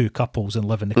 two couples and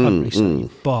live in the countryside,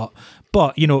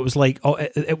 But, it was like,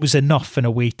 it was enough in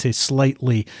a way to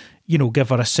slightly, give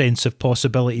her a sense of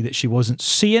possibility that she wasn't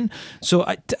seeing. So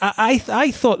I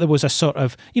thought there was a sort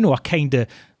of, a kind of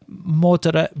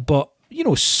moderate but,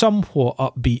 somewhat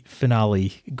upbeat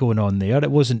finale going on there.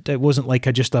 It wasn't like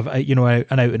I just have, an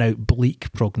out-and-out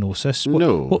bleak prognosis.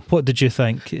 What did you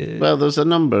think? Well, there's a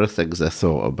number of things I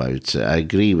thought about. I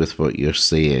agree with what you're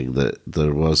saying, that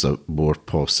there was a more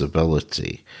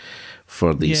possibility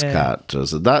for these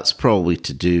characters, and that's probably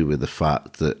to do with the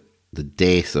fact that the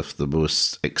death of the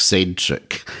most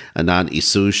eccentric and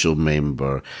antisocial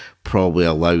member probably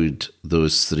allowed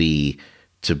those three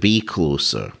to be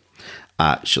closer,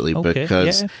 actually,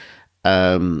 because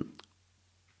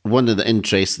one of the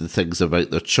interesting things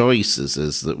about their choices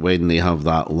is that when they have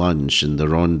that lunch in the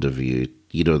rendezvous,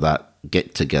 that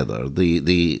get together,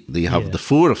 they have the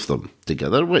four of them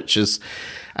together, which is,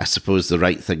 I suppose, the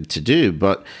right thing to do,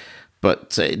 but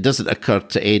it doesn't occur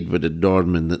to Edwin and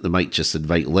Norman that they might just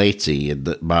invite Letty, and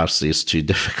that Marcy is too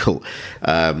difficult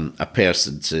a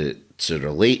person to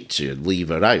relate to and leave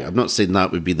her out. I'm not saying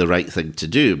that would be the right thing to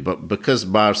do, but because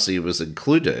Marcy was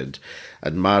included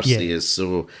and Marcy is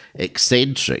so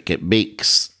eccentric, it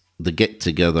makes the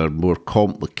get-together more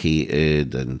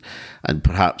complicated, and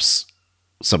perhaps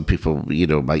some people,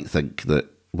 might think that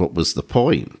what was the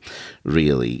point,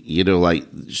 really? You know, like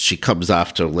she comes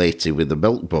after Letty with the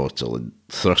milk bottle and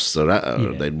thrusts her at her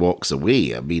and then walks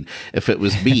away. I mean, if it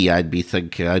was me, I'd be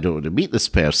thinking, I don't want to meet this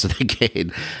person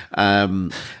again.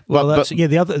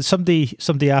 The other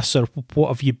somebody asks her, "What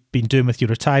have you been doing with your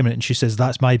retirement?" And she says,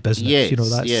 "That's my business."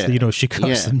 Yes, she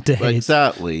cuts them dead.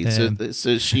 Exactly.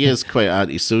 So she is quite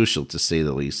antisocial, to say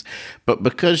the least. But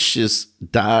because she's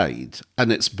died,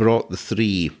 and it's brought the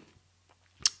three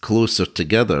closer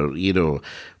together, you know,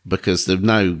 because they've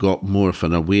now got more of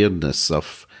an awareness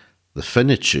of the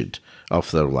finitude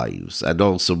of their lives and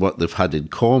also what they've had in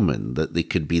common, that they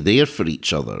could be there for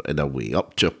each other in a way,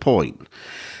 up to a point.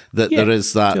 There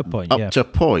is that to a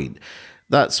point.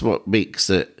 That's what makes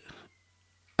it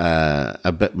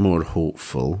a bit more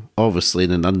hopeful, obviously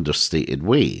in an understated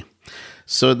way.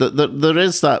 So that there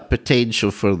is that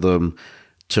potential for them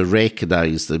to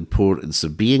recognise the importance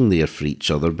of being there for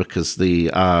each other, because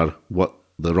they're all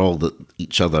that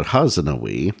each other has in a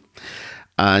way.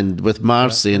 And with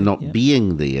Marcy not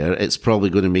being there, it's probably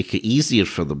going to make it easier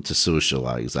for them to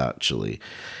socialise, actually,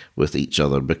 with each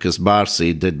other, because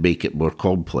Marcy did make it more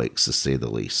complex, to say the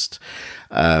least.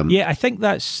 I think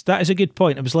that is a good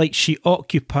point. It was like she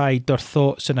occupied their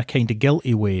thoughts in a kind of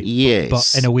guilty way,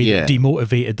 but in a way that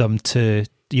demotivated them to,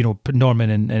 you know, Norman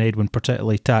and Edwin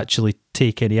particularly, to actually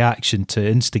take any action to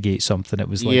instigate something. It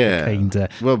was like a kind of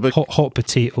hot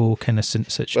potato kind of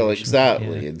situation. Well,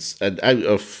 exactly. And out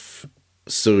of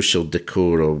social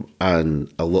decorum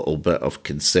and a little bit of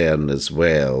concern as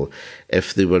well,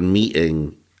 if they were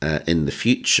meeting in the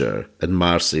future and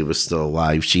Marcy was still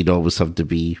alive, she'd always have to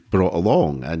be brought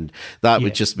along, and that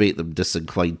would just make them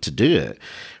disinclined to do it.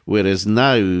 Whereas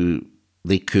now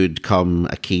they could come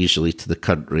occasionally to the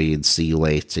country and see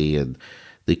Letty, and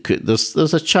they could.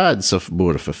 There's a chance of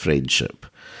more of a friendship.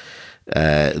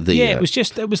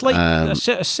 It was like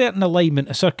a certain alignment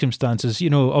of circumstances. You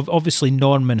know, obviously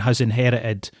Norman has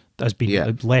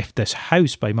been left this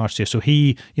house by Marcia, so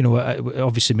he, you know,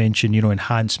 obviously mentioned, you know,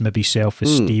 enhanced maybe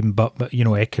self-esteem, but you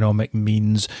know, economic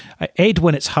means.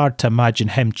 Edwin, it's hard to imagine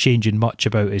him changing much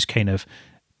about his kind of,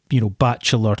 you know,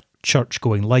 bachelor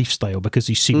church-going lifestyle, because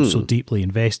he seems so deeply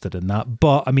invested in that.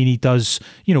 But I mean, he does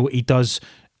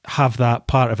have that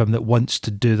part of him that wants to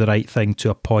do the right thing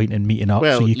to a point and meeting up.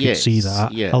 So you could see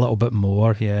that a little bit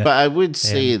more. Yeah, but I would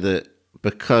say that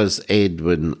because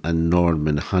Edwin and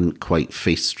Norman hadn't quite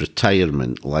faced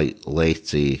retirement like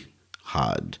Letty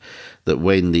had, that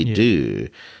when they do,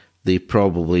 they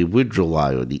probably would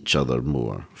rely on each other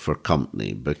more for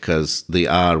company, because they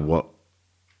are what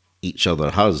each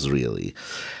other has, really.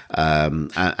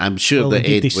 I'm sure that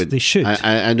Edwin... They should.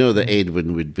 I know that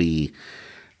Edwin would be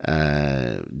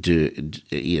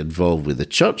involved with the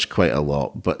church quite a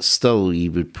lot, but still he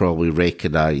would probably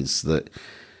recognise that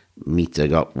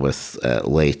meeting up with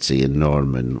Letty and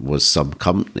Norman was some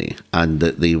company, and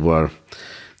that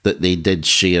they did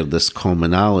share this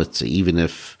commonality, even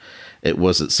if it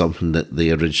wasn't something that they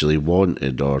originally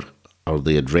wanted or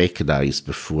they had recognised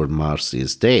before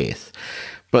Marcy's death.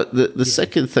 But the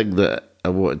second thing that I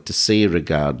wanted to say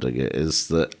regarding it is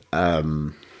that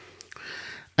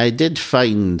I did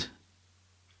find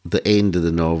the end of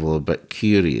the novel a bit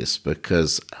curious,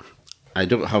 because I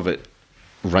don't have it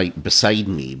right beside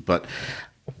me, but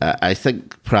I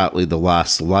think probably the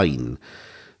last line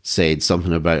said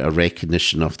something about a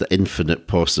recognition of the infinite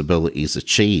possibilities of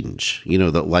change. You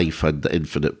know, that life had the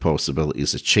infinite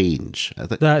possibilities of change. I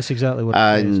think that's exactly what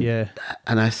it is, yeah.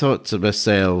 And I thought to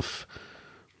myself,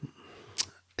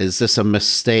 is this a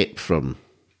misstep from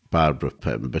Barbara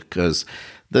Pym? Because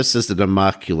this is an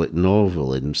immaculate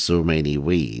novel in so many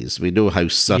ways. We know how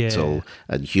subtle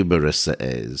and humorous it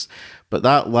is. But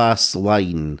that last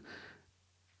line,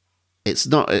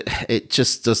 it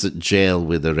just doesn't gel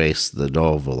with the rest of the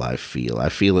novel, I feel. I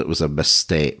feel it was a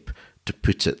misstep to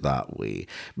put it that way.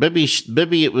 Maybe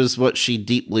it was what she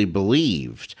deeply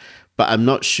believed, but I'm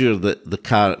not sure that the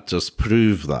characters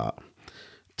prove that,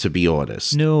 to be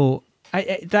honest. No,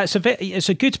 it's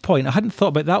a good point. I hadn't thought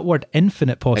about that word.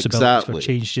 Infinite possibilities for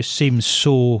change just seems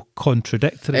so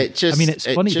contradictory. It's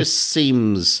funny. It just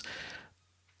seems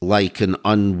like an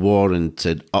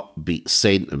unwarranted upbeat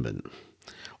sentiment,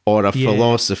 or a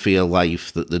philosophy of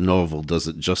life that the novel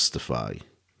doesn't justify.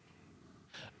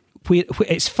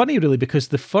 It's funny, really, because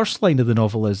the first line of the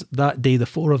novel is, that day the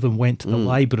four of them went to the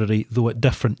library, though at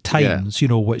different times, you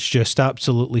know, which just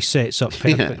absolutely sets up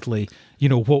perfectly, you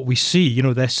know, what we see, you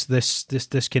know,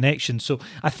 this connection. So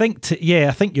I think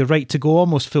you're right, to go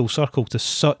almost full circle to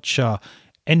such a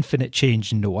infinite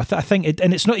change. No, I think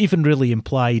and it's not even really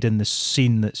implied in the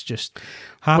scene that's just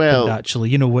happened, actually,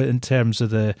 you know, in terms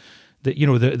of the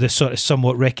the sort of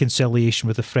somewhat reconciliation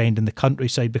with a friend in the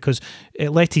countryside, because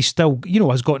Letty still,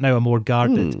 has got now a more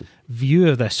guarded view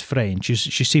of this friend.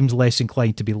 She seems less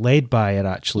inclined to be led by her,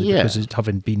 actually, because of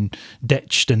having been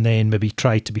ditched and then maybe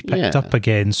tried to be picked up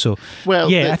again. So,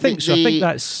 I think so. I think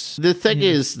that's... The thing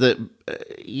is that,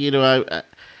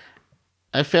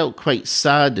 I felt quite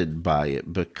saddened by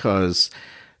it, because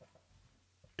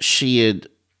she had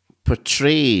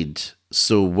portrayed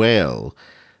so well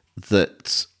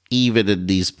that even in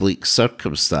these bleak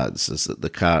circumstances that the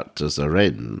characters are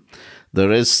in,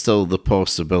 there is still the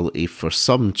possibility for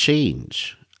some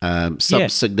change, some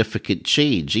significant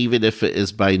change, even if it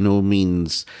is by no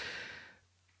means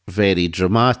very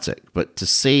dramatic. But to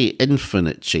say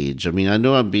infinite change, I mean, I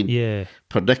know I'm being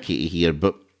pernickety here,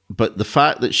 but the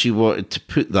fact that she wanted to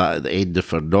put that at the end of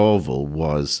her novel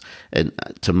was,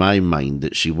 to my mind,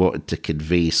 that she wanted to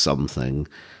convey something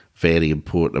very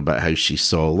important about how she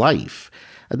saw life.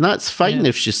 And that's fine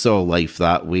if she saw life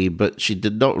that way, but she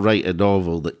did not write a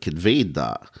novel that conveyed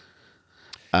that.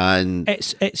 And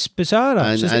it's bizarre,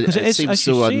 because it seems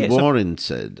so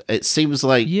unwarranted. It seems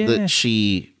like that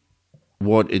she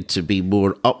wanted to be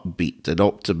more upbeat and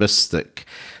optimistic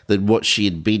than what she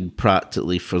had been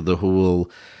practically for the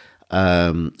whole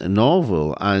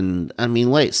novel. And I mean,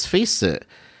 let's face it,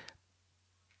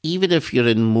 even if you're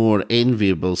in more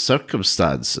enviable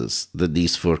circumstances than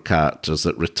these four characters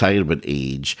at retirement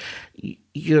age,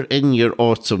 you're in your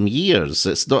autumn years.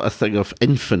 It's not a thing of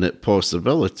infinite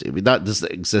possibility. I mean, that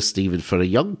doesn't exist even for a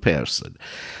young person.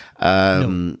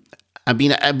 No. I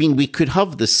mean, we could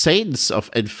have the sense of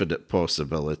infinite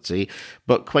possibility,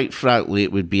 but quite frankly,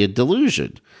 it would be a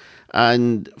delusion.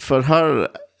 And for her,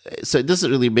 so it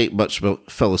doesn't really make much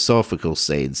philosophical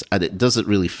sense, and it doesn't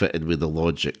really fit in with the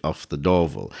logic of the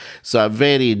novel. So I'm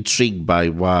very intrigued by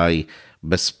why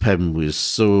Miss Pym was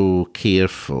so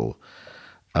careful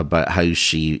about how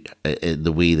she, in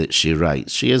the way that she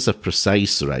writes. She is a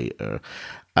precise writer.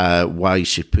 Why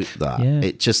she put that,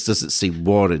 it just doesn't seem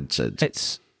warranted.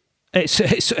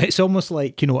 It's almost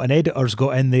like, an editor's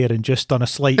got in there and just done a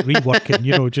slight reworking,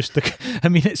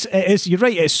 it is, you're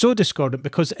right, it's so discordant,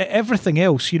 because everything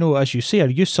else, as you say, our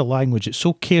use of language, it's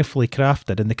so carefully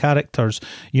crafted, and the characters,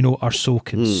 are so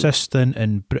consistent,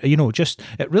 and,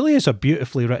 it really is a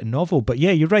beautifully written novel. But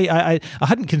yeah, you're right, I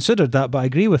hadn't considered that, but I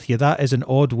agree with you, that is an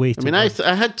odd way to...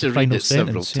 I had to read it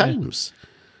several times.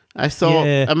 I thought,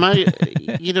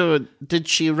 did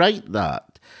she write that?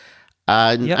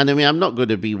 And I mean, I'm not going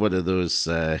to be one of those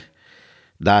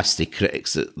nasty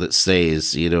critics that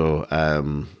says,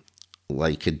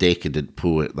 like a decadent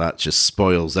poet, that just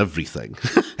spoils everything.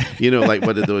 Like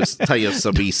one of those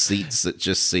tiresome seats that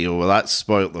just say, oh, well, that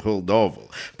spoiled the whole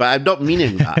novel. But I'm not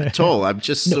meaning that at all. I'm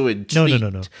just so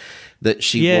intrigued that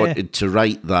she wanted to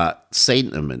write that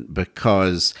sentiment,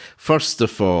 because, first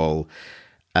of all,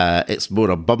 it's more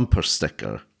a bumper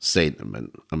sticker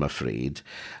sentiment, I'm afraid.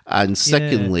 And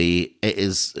secondly,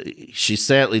 she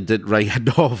certainly didn't write a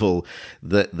novel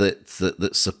that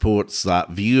supports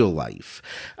that view of life.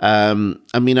 I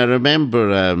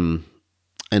remember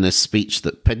in a speech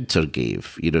that Pinter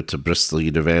gave, to Bristol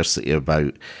University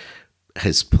about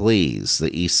his plays,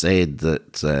 that he said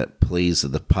that plays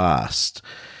of the past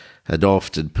had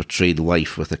often portrayed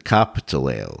life with a capital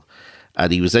L,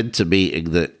 and he was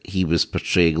intimating that he was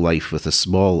portraying life with a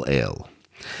small l.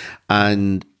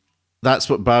 And that's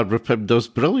what Barbara Pym does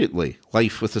brilliantly,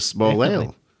 life with a small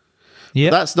L.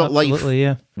 Yeah, that's not life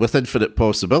with infinite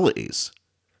possibilities,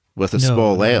 with a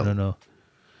small L. No.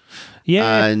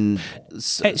 Yeah, and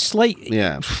it's like,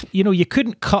 you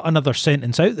couldn't cut another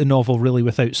sentence out the novel really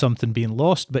without something being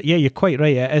lost. But yeah, you're quite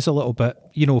right. It is a little bit,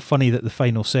 funny that the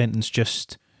final sentence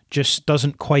just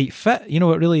doesn't quite fit. It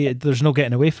really, there's no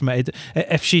getting away from it.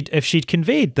 If she'd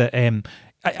conveyed that.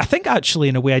 I think actually,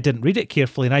 in a way, I didn't read it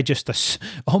carefully, and I just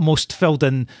almost filled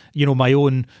in, my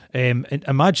own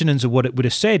imaginings of what it would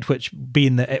have said, which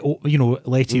being that,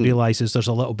 Letty realises there's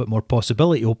a little bit more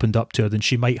possibility opened up to her than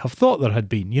she might have thought there had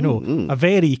been. A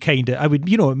very kind of,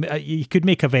 you could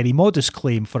make a very modest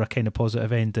claim for a kind of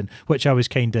positive ending, which I was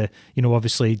kind of,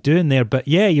 obviously doing there. But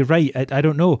yeah, you're right. I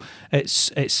don't know. It's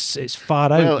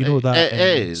far out. That it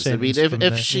is. I mean,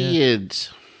 if she had.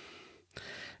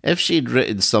 If she'd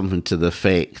written something to the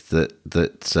effect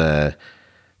that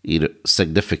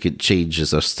significant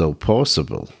changes are still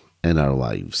possible in our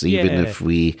lives, even if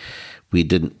we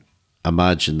didn't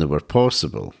imagine they were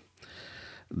possible,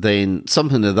 then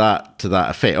something to that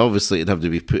effect. Obviously, it'd have to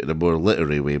be put in a more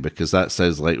literary way, because that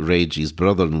sounds like Reggie's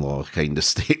brother-in-law kind of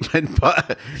statement.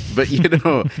 But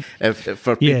if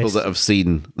for people that have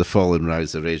seen The Fallen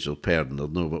Rise of Rachel Perrin, they'll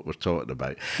know what we're talking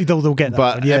about. They'll get that.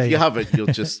 But if you haven't, you'll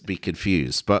just be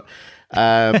confused. But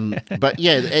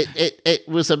it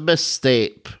was a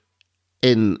misstep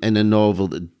in a novel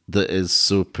that is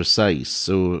so precise,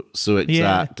 so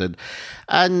exact,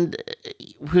 and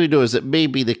who knows? It may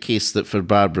be the case that for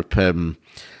Barbara Pym,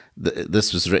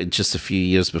 this was written just a few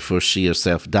years before she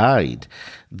herself died.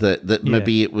 That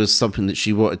maybe it was something that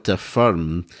she wanted to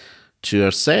affirm to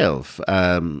herself.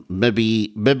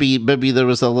 Maybe there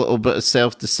was a little bit of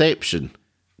self-deception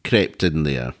crept in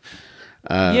there.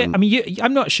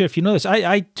 I'm not sure if you know this.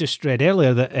 I just read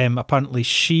earlier that apparently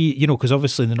she, because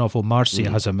obviously in the novel Marcia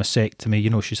has a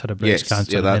mastectomy. She's had a breast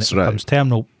cancer, and then it becomes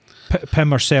terminal.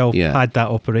 Pym herself had that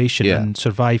operation and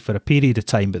survived for a period of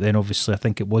time, but then obviously I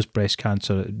think it was breast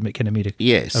cancer. It kind of made a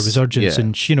resurgence,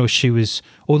 and she was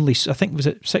only, I think, was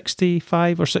it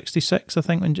 65 or 66? I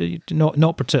think, when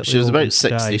not particularly. She was about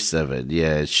 67.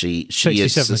 Yeah, she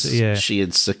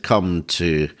had succumbed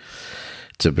to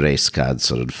breast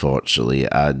cancer, unfortunately,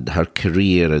 and her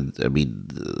career,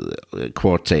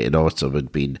 Quartet in Autumn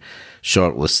had been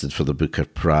shortlisted for the Booker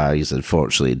Prize.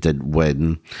 Unfortunately, it didn't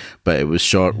win, but it was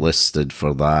shortlisted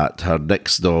for that. Her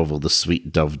next novel, The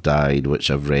Sweet Dove Died, which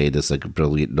I've read, is a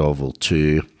brilliant novel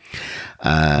too.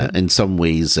 In some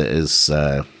ways, it is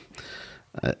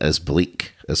as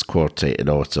bleak as Quartet in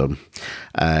Autumn,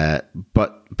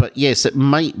 but yes, it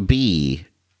might be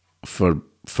for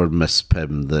Miss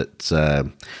Pym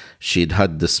that she'd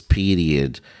had this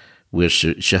period where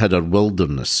she had her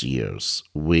wilderness years,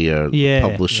 where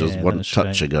publishers weren't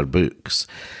touching her books,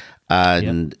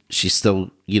 and she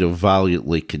still,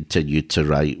 valiantly continued to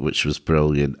write, which was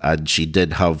brilliant, and she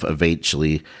did have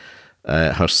eventually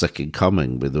her second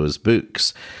coming with those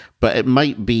books. But it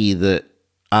might be that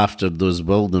after those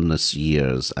wilderness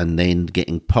years and then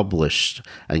getting published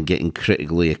and getting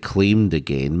critically acclaimed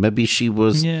again, maybe she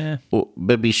had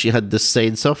this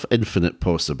sense of infinite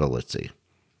possibility.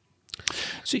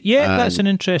 So that's an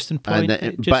interesting point.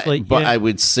 I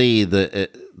would say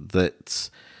that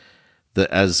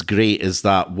as great as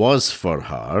that was for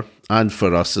her and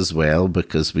for us as well,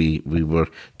 because we were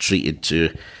treated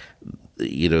to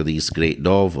these great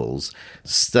novels,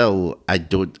 still I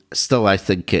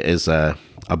think it is a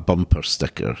bumper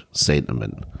sticker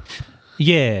sentiment.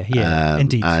 Indeed.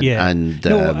 And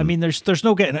there's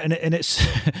no getting it, and it's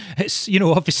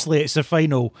obviously it's a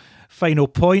final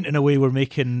point in a way we're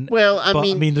making. Well,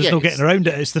 there's no getting around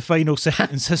it. It's the final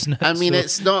sentence, isn't it?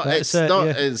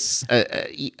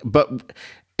 But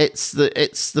it's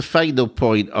the final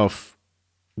point of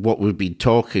what we've been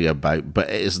talking about, but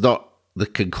it is not the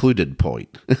concluded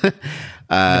point.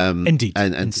 Indeed.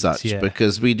 And such,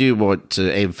 because we do want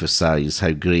to emphasise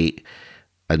how great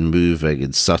and moving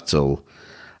and subtle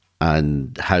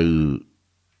and how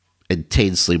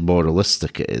intensely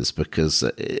moralistic it is, because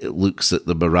it looks at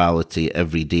the morality of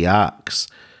everyday acts,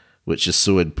 which is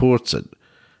so important,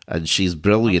 and she's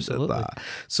brilliant at that.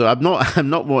 So I'm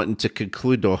not wanting to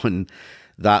conclude on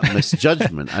that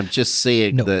misjudgment. I'm just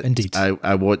saying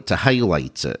I want to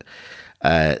highlight it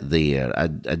there. I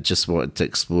just wanted to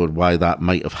explore why that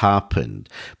might have happened,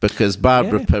 because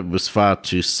Barbara Pym was far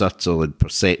too subtle and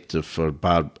perceptive for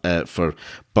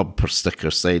bumper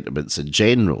sticker sentiments in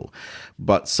general.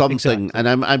 But something, and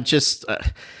I'm just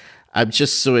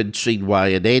so intrigued why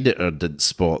an editor didn't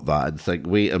spot that and think,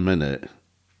 wait a minute,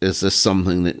 is this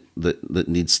something that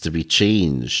needs to be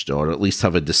changed, or at least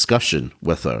have a discussion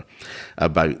with her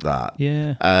about that?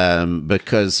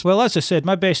 Because, well, as I said,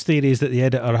 my best theory is that the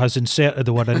editor has inserted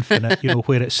the word infinite,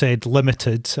 where it said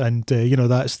limited, and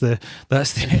that's the.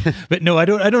 But no, I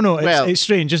don't know. It's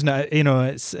strange, isn't it?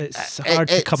 It's hard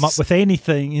to come up with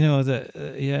anything.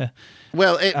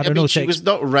 Well, she was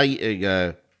not writing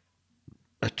a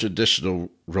traditional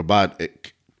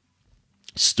romantic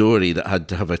story that had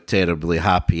to have a terribly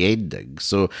happy ending,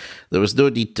 so there was no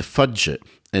need to fudge it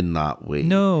in that way.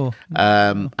 No.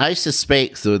 I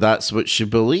suspect, though, that's what she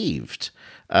believed.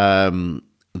 She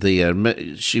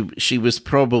was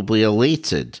probably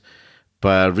elated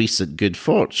by a recent good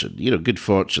fortune, good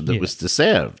fortune that was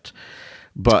deserved.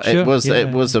 But it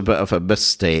was a bit of a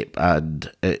misstep,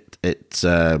 and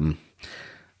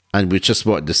and we just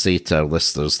wanted to say to our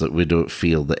listeners that we don't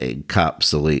feel that it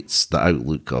encapsulates the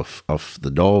outlook of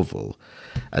the novel,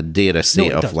 and dare I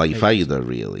say, of life either,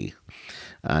 really.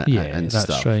 And that's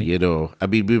stuff, right. we'd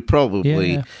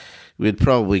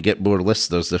probably get more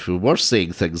listeners if we were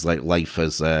saying things like life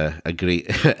is a great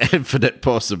infinite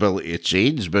possibility of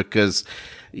change, because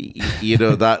you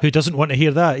know, that who doesn't want to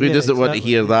hear that? Who doesn't want to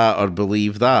hear that or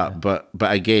believe that? Yeah.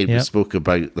 But again, we spoke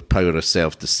about the power of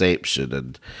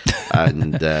self-deception,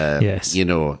 and yes. You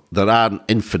know, there aren't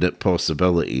infinite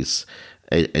possibilities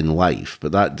in life,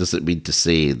 but that doesn't mean to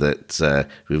say that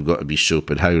we've got to be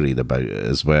Schopenhauerian about it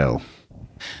as well.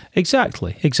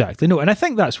 Exactly. No, and I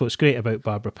think that's what's great about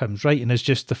Barbara Pym's writing is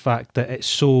just the fact that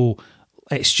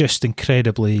it's just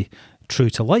incredibly true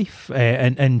to life,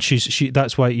 and she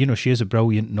that's why, you know, she is a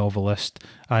brilliant novelist,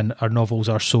 and her novels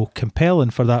are so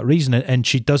compelling for that reason. And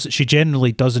she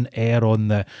generally doesn't err on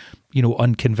the, you know,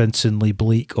 unconvincingly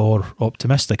bleak or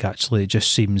optimistic. Actually, it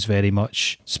just seems very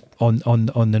much on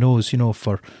the nose, you know,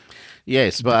 for.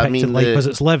 Yes, but I mean, life as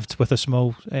it's lived with a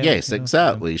small. Yes,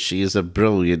 exactly. She is a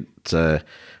brilliant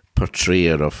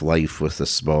portrayer of life with a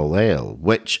small L,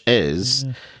 which is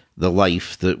the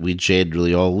life that we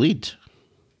generally all lead.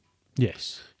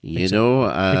 Yes, you know,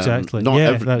 exactly.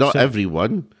 Not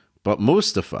everyone, but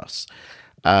most of us,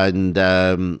 and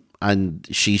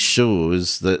she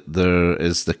shows that there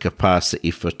is the capacity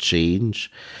for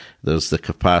change. There's the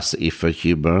capacity for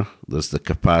humour. There's the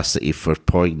capacity for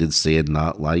poignancy in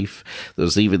that life.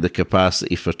 There's even the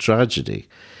capacity for tragedy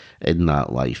in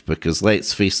that life. Because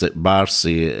let's face it, Marcia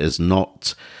is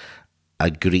not a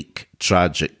Greek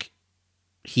tragic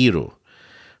hero.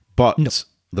 But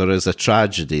there is a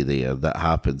tragedy there that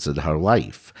happens in her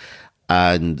life.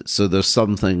 And so there's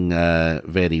something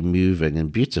very moving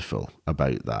and beautiful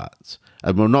about that.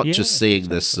 And we're not just saying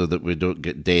this so that we don't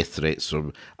get death threats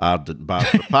from ardent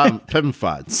Barbara Pym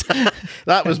fans.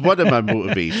 That was one of my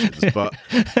motivations, but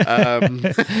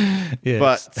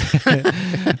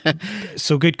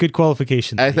so good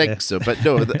qualification. I think so, but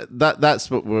no,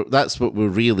 that's what we're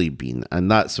really being,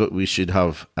 and that's what we should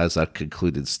have as our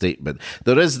concluding statement.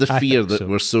 There is the fear that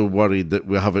we're so worried that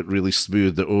we haven't really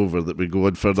smoothed it over that we go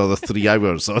on for another 3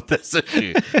 hours on this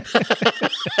issue.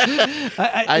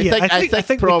 I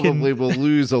think probably we'll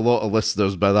lose a lot of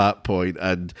listeners by that point,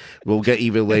 and we'll get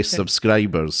even less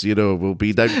subscribers. You know, we'll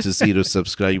be down to 0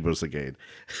 subscribers again.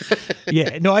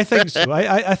 No, I think so.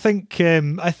 I think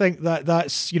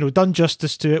that's, you know, done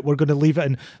justice to it. We're going to leave it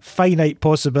in finite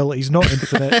possibilities, not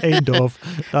infinite. End of.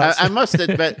 I must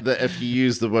admit that if you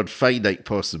use the word finite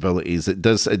possibilities, it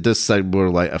does sound more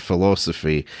like a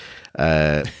philosophy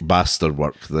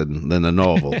masterwork than a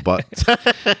novel, but.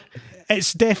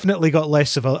 It's definitely got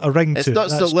less of a ring to it. It's not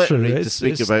so literary to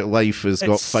speak it's, about life has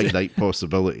got finite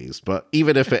possibilities, but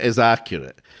even if it is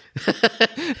accurate.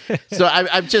 So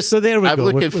I'm just, so there we I'm go.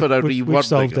 looking for a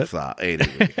rewording of that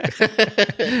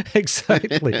anyway.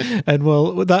 Exactly. And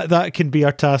well, that can be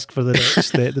our task for the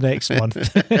next month.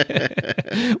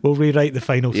 We'll rewrite the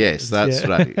final sentence. That's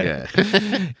right,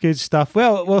 yeah. Good stuff.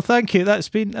 Well, thank you. That's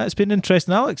been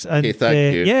interesting, Alex. And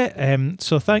thank you.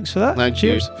 so thanks for that. Thank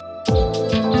Cheers. You.